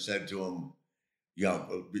there and said to him,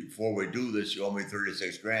 before we do this, you owe me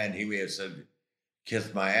 $36,000. He may have said,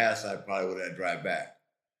 kiss my ass. I probably would have had to drive back.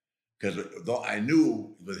 Because though I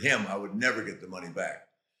knew with him, I would never get the money back.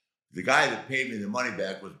 The guy that paid me the money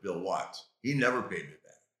back was Bill Watts. He never paid me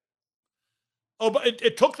back. Oh, but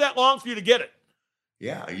it took that long for you to get it?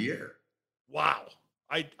 Yeah, a year. Wow.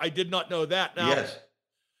 I did not know that. Now, yes.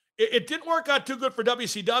 It didn't work out too good for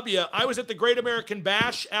WCW. I was at the Great American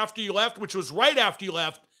Bash after you left, which was right after you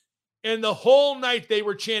left. And the whole night they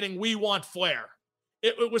were chanting, "We want Flair."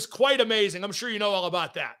 It was quite amazing. I'm sure you know all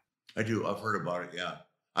about that. I do. I've heard about it, yeah.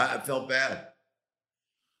 I felt bad.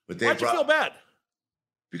 But why'd you feel bad?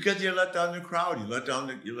 Because you let down the crowd. You let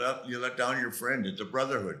down your friend. It's a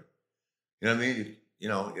brotherhood. You know what I mean?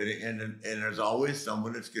 And there's always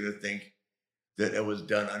someone that's going to think that it was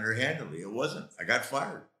done underhandedly. It wasn't. I got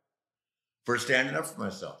fired for standing up for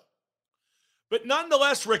myself. But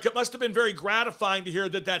nonetheless, Rick, it must have been very gratifying to hear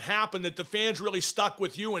that happened, that the fans really stuck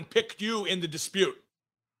with you and picked you in the dispute.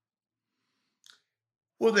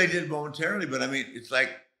 Well, they did momentarily, but I mean, it's like,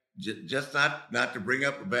 just not to bring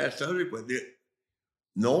up a bad subject, but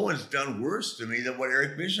no one's done worse to me than what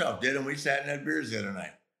Eric Bischoff did, and we sat and had beers the other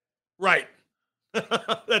night. Right.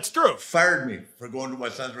 That's true. Fired me for going to my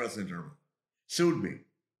son's wrestling tournament. Sued me.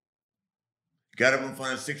 Got up in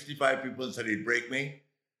front of 65 people and said he'd break me.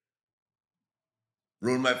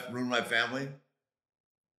 Ruin my family.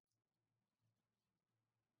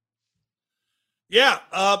 Yeah.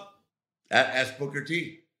 Ask Booker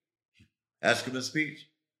T. Ask him a speech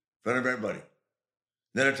in front of everybody.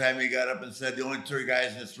 Another time he got up and said the only three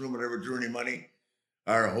guys in this room that ever drew any money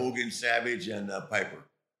are Hogan, Savage, and Piper.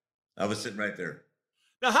 I was sitting right there.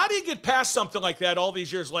 Now, how do you get past something like that all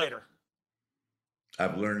these years later?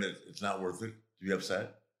 I've learned that it's not worth it to be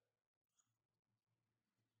upset.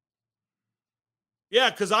 Yeah,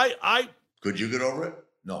 because I Could you get over it?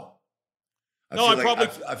 No. I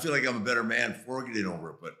feel like I'm a better man for getting over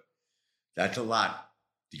it, but that's a lot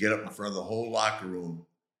to get up in front of the whole locker room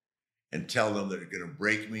and tell them that they're going to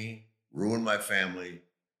break me, ruin my family,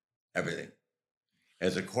 everything.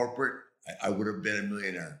 As a corporate, I would have been a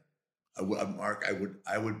millionaire. Mark,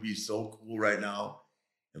 I would be so cool right now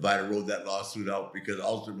if I'd have rode that lawsuit out, because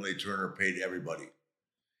ultimately Turner paid everybody.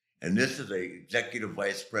 And this is a executive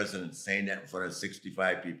vice president saying that in front of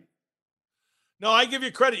 65 people. No, I give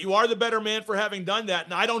you credit. You are the better man for having done that,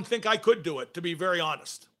 and I don't think I could do it, to be very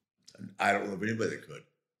honest. I don't know if anybody could.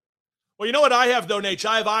 Well, you know what I have, though, Nate?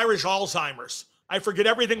 I have Irish Alzheimer's. I forget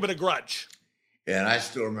everything but a grudge. And I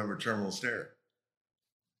still remember Terminal Stare.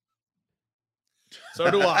 So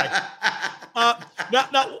do I.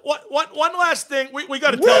 Now, one last thing. We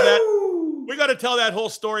got to tell that. We got to tell that whole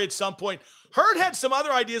story at some point. Hurd had some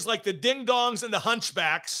other ideas like the Ding Dongs and the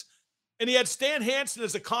Hunchbacks. And he had Stan Hansen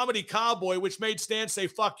as a comedy cowboy, which made Stan say,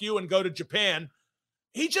 fuck you, and go to Japan.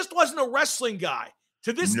 He just wasn't a wrestling guy.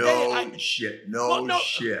 To this day. No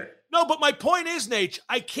shit. No, but my point is, Nate,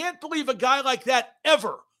 I can't believe a guy like that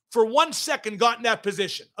ever, for 1 second, got in that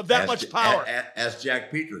position of that much power. Ask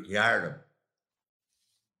Jack Petrick. He hired him.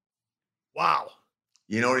 Wow.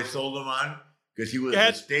 You know what he sold him on? Because he was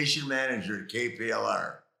the station manager at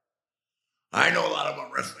KPLR. I know a lot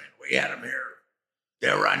about wrestling. We had him here. They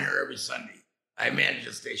were on here every Sunday. I manage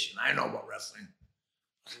a station. I know about wrestling.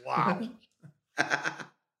 Wow.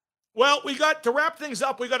 Well, we got to wrap things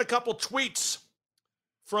up. We got a couple tweets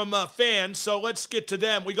from fans, so let's get to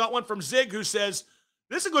them. We got one from Zig who says,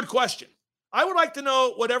 this is a good question. I would like to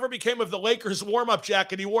know whatever became of the Lakers warm-up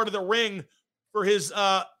jacket he wore to the ring for his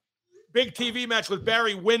big TV match with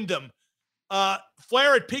Barry Windham.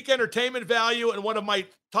 Flair at peak entertainment value and one of my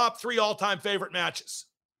top 3 all-time favorite matches.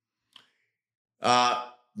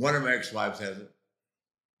 One of my ex-wives has it.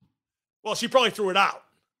 Well, she probably threw it out.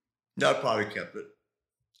 No, probably kept it,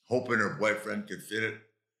 hoping her boyfriend could fit it.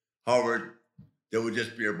 However, it would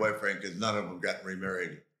just be her boyfriend because none of them got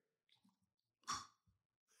remarried.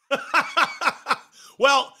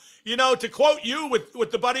 Well, you know, to quote you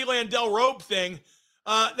with the Buddy Landell robe thing,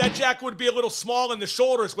 that jacket would be a little small in the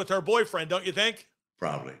shoulders with her boyfriend, don't you think?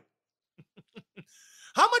 Probably.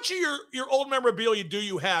 How much of your old memorabilia do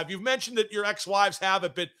you have? You've mentioned that your ex-wives have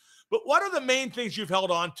it, but what are the main things you've held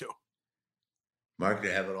on to? Mark,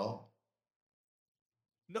 they have it all.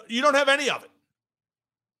 No, you don't have any of it.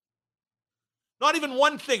 Not even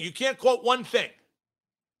one thing. You can't quote one thing.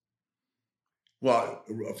 Well,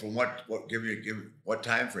 from give me what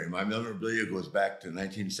time frame? My memorabilia goes back to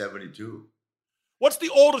 1972. What's the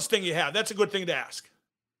oldest thing you have? That's a good thing to ask.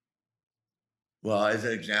 Well, as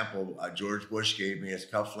an example, George Bush gave me his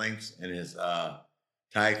cufflinks and his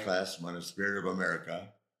tie clasp on the Spirit of America,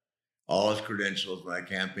 all his credentials when I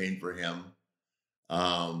campaigned for him.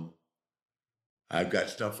 I've got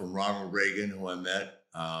stuff from Ronald Reagan, who I met.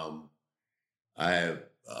 I have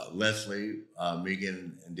Leslie,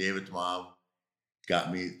 Megan, and David's mom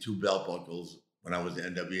got me 2 belt buckles when I was the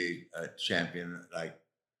NWA champion, like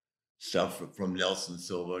stuff from Nelson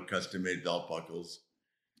Silva, custom-made belt buckles.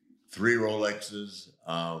 3 Rolexes,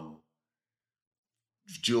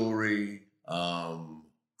 jewelry,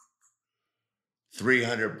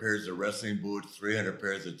 300 pairs of wrestling boots, 300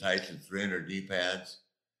 pairs of tights, and 300 knee pads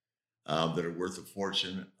that are worth a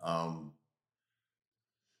fortune.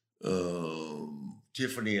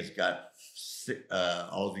 Tiffany has got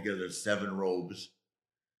altogether 7 robes.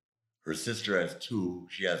 Her sister has 2.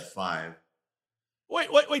 She has 5.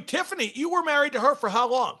 Wait, Tiffany, you were married to her for how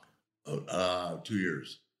long? 2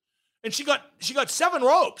 years. And she got 7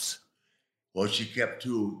 robes. Well, she kept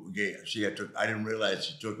 2. I didn't realize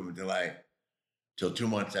she took them until 2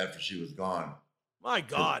 months after she was gone. My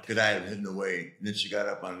God. Because I had them hidden away. And then she got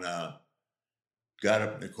up in the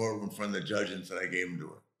courtroom in front of the judge and said I gave them to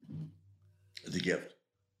her as a gift.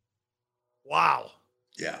 Wow.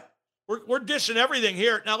 Yeah. We're dishing everything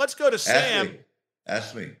here. Now let's go to Sam.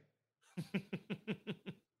 Ask me.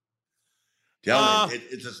 Tell me.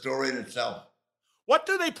 It's a story in itself. What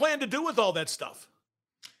do they plan to do with all that stuff?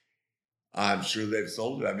 I'm sure they've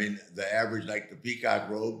sold it. I mean, the average, like the peacock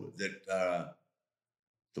robe, that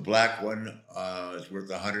the black one is worth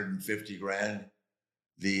 $150,000.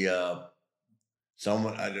 There's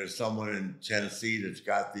someone in Tennessee that's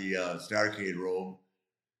got the Starcade robe,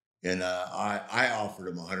 and I offered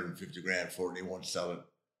him $150,000 for it, and he won't sell it.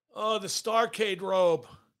 Oh, the Starcade robe.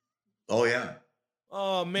 Oh yeah.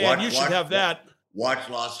 Oh man, you should have that. Watch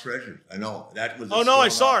Lost Treasures. I know that was. Oh no, I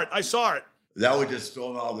saw it. That was just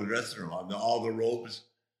stolen out of the dressing room. All the robes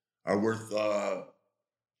are worth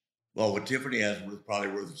Well, what Tiffany has was probably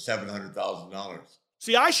worth $700,000.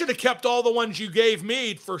 See, I should have kept all the ones you gave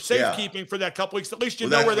me for safekeeping for that couple weeks. At least you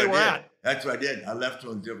know where they were at. That's what I did. I left them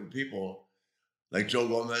with different people. Like Joe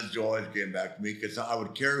Gomez, Joe always came back to me because I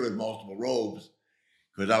would carry with multiple robes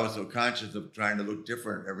because I was so conscious of trying to look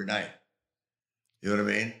different every night. You know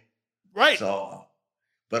what I mean? Right. So,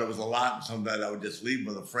 but it was a lot. And sometimes I would just leave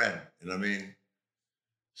with a friend. You know what I mean?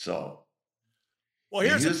 So, well,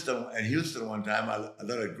 here's in Houston one time, I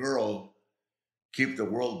let a girl keep the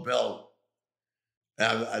world belt.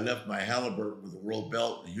 And I left my Halliburton with the world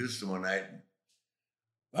belt in Houston one night.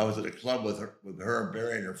 I was at a club with her and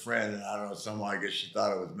Barry and her friend, and I don't know, somehow I guess she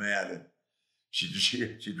thought I was mad, and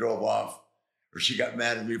she drove off, or she got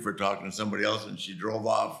mad at me for talking to somebody else, and she drove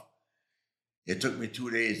off. It took me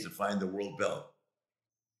 2 days to find the world belt.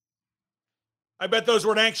 I bet those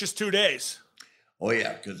were an anxious 2 days. Oh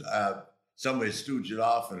yeah, because somebody stooged it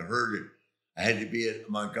off and heard it. I had to be at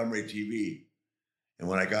Montgomery TV, and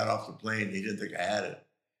when I got off the plane, he didn't think I had it.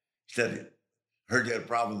 He said, "Heard you had a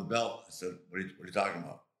problem with the belt." I said, what are you talking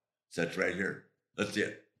about? I said, "It's right here. Let's see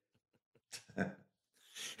it."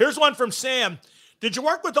 Here's one from Sam. Did you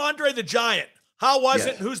work with Andre the Giant? How was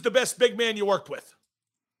it? And who's the best big man you worked with?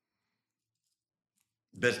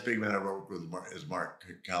 Best big man I ever worked with is Mark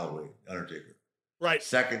Calloway, Undertaker. Right.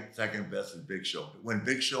 Second best is Big Show. When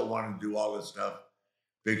Big Show wanted to do all this stuff,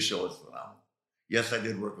 Big Show is phenomenal. Yes, I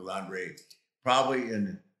did work with Andre, probably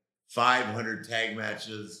in 500 tag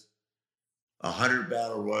matches, 100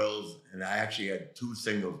 battle royals, and I actually had 2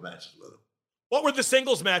 singles matches with him. What were the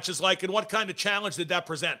singles matches like, and what kind of challenge did that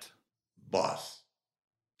present? Boss,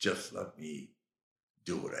 just let me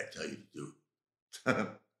do what I tell you to do.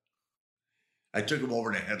 I took him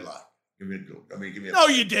over in a headlock. Give me a No,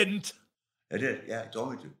 you didn't. I did. Yeah, he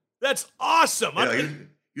told me to. That's awesome.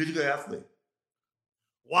 He was a good athlete.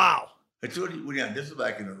 Wow. I told you, this was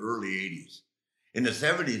back in the early 80s. In the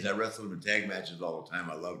 70s, I wrestled him in tag matches all the time.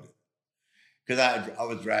 I loved it. Because I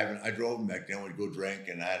was driving. I drove him back then. We'd go drink,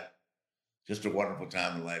 and I had just a wonderful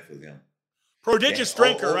time in life with him. Prodigious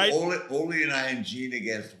drinker, right? Ole and I and Gene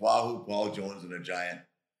against Wahoo, Paul Jones, and a Giant.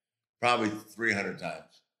 Probably 300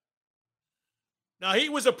 times. Now, he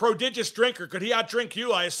was a prodigious drinker. Could he outdrink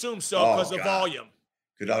you? I assume so, because of volume.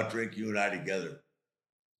 Could outdrink you and I together.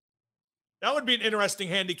 That would be an interesting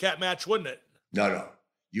handicap match, wouldn't it? No.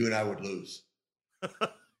 You and I would lose.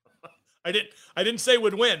 I didn't say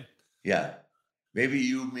would win. Yeah. Maybe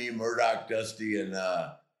you, me, Murdoch, Dusty, and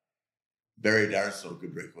Barry Darsow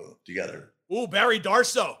could drink with them together. Ooh, Barry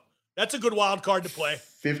Darsow. That's a good wild card to play.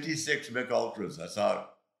 56 Mick Ultras. I saw it.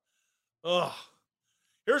 Ugh.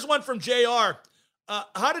 Here's one from JR.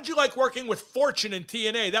 How did you like working with Fortune in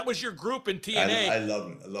TNA? That was your group in TNA. I love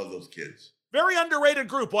it. I love those kids. Very underrated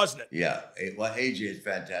group, wasn't it? Yeah. Well, AJ is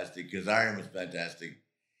fantastic. Kazarian was fantastic.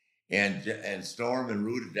 And Storm and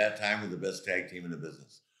Rude at that time were the best tag team in the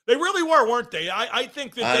business. They really were, weren't they? I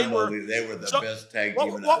think that they were the best tag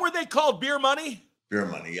team. What were they called? Beer Money? Beer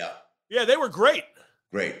Money, yeah. Yeah, they were great.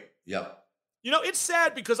 Great, yep. You know, it's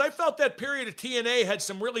sad because I felt that period of TNA had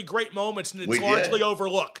some really great moments and it's largely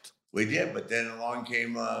overlooked. We did, but then along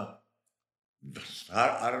came, I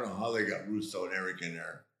don't know how they got Russo and Eric in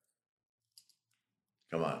there.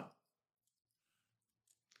 Come on.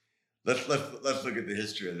 Let's look at the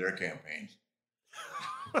history of their campaigns.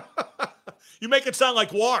 You make it sound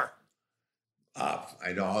like war.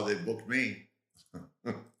 I know how they booked me.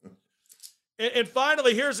 and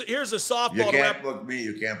finally, here's a softball. You can't book me.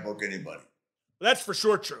 You can't book anybody. That's for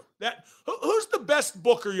sure true. Who's the best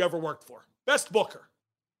booker you ever worked for? Best booker.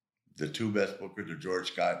 The 2 best bookers are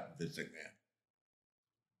George Scott and Vince McMahon.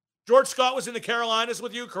 George Scott was in the Carolinas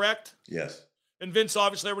with you, correct? Yes. And Vince,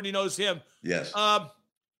 obviously, everybody knows him. Yes.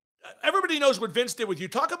 Everybody knows what Vince did with you.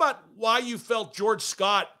 Talk about why you felt George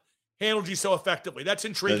Scott handled you so effectively. That's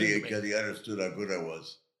intriguing to me. Because he understood how good I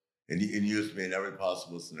was and used me in every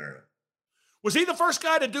possible scenario. Was he the first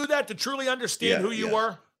guy to do that, to truly understand who you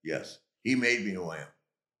were? Yes. He made me who I am.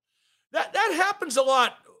 That happens a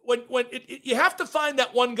lot. When you have to find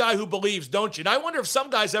that one guy who believes, don't you? And I wonder if some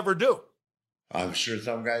guys ever do. I'm sure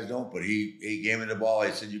some guys don't, but he gave me the ball.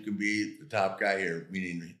 He said, you can be the top guy here,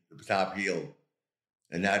 meaning the top heel.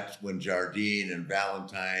 And that's when Jardine and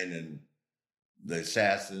Valentine and the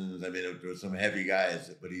Assassins, I mean, there were some heavy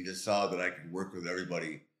guys, but he just saw that I could work with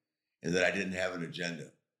everybody and that I didn't have an agenda.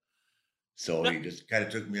 So he just kind of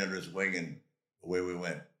took me under his wing and away we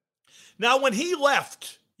went. Now, when he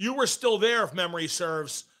left, you were still there, if memory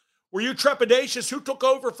serves. Were you trepidatious? Who took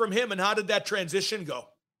over from him, and how did that transition go?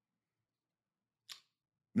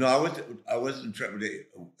 No, I wasn't trepidatious.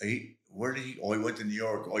 Where did he? He went to New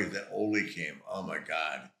York. Then Ole came. Oh my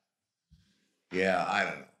God. Yeah, I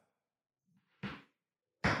don't know.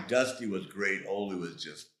 Dusty was great. Ole was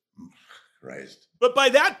just, Christ. But by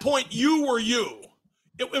that point, you were you.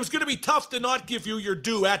 It was going to be tough to not give you your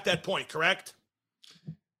due at that point, correct?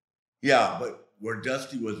 Yeah, but where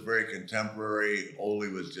Dusty was very contemporary, Ole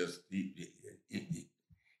was just, he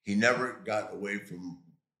never got away from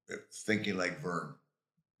thinking like Vern.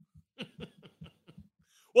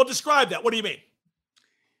 Well, describe that. What do you mean?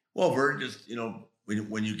 Well, Vern just,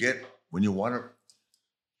 when you want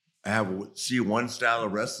to see one style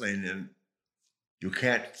of wrestling and you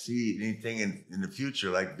can't see anything in the future,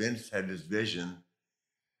 like Vince had this vision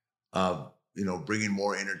of, bringing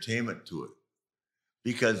more entertainment to it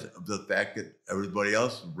because of the fact that everybody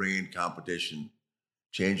else was bringing competition,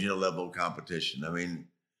 changing the level of competition. I mean,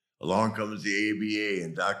 along comes the ABA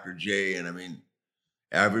and Dr. J, and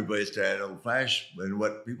everybody started to flash. And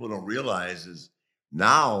what people don't realize is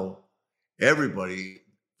now everybody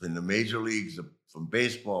in the major leagues, from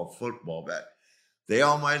baseball, football, they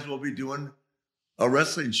all might as well be doing a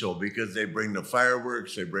wrestling show because they bring the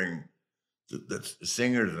fireworks, they bring the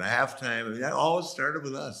singers at halftime. That all started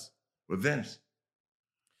with us, with Vince.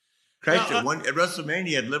 Christ, at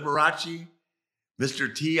WrestleMania had Liberace,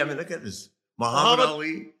 Mr. T. Look at this. Muhammad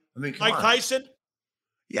Ali. Come Mike on. Tyson.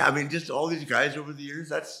 Yeah, just all these guys over the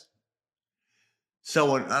years.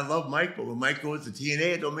 So when I love Mike, but when Mike goes to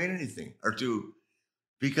TNA, it don't mean anything.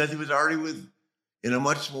 Because he was already in a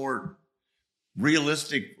much more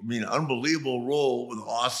realistic, unbelievable role with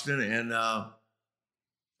Austin and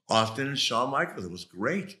Shawn Michaels. It was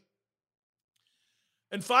great.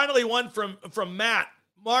 And finally, one from Matt.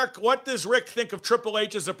 Mark, what does Rick think of Triple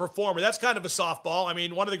H as a performer? That's kind of a softball.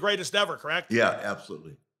 One of the greatest ever, correct? Yeah,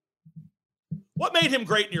 absolutely. What made him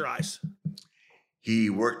great in your eyes?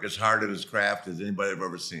 He worked as hard at his craft as anybody I've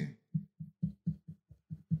ever seen.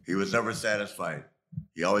 He was never satisfied.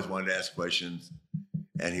 He always wanted to ask questions,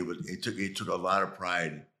 and he took a lot of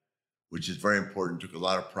pride, which is very important. Took a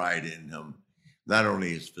lot of pride in him, not only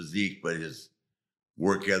his physique but his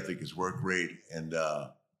work ethic, his work rate, and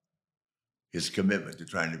his commitment to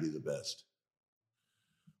trying to be the best.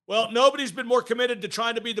 Well, nobody's been more committed to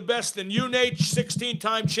trying to be the best than you, Nate,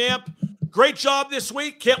 16-time champ. Great job this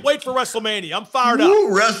week. Can't wait for WrestleMania. I'm fired up.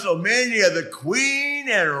 WrestleMania, the Queen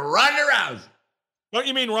and Ronda Rousey. Don't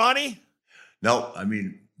you mean Ronnie? No,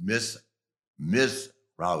 Miss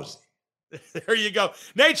Rousey. There you go.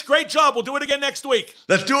 Nate, great job. We'll do it again next week.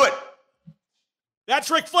 Let's do it.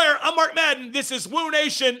 That's Ric Flair. I'm Mark Madden. This is Woo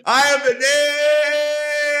Nation. I am the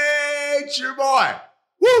Nature Boy.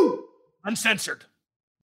 Woo! Uncensored.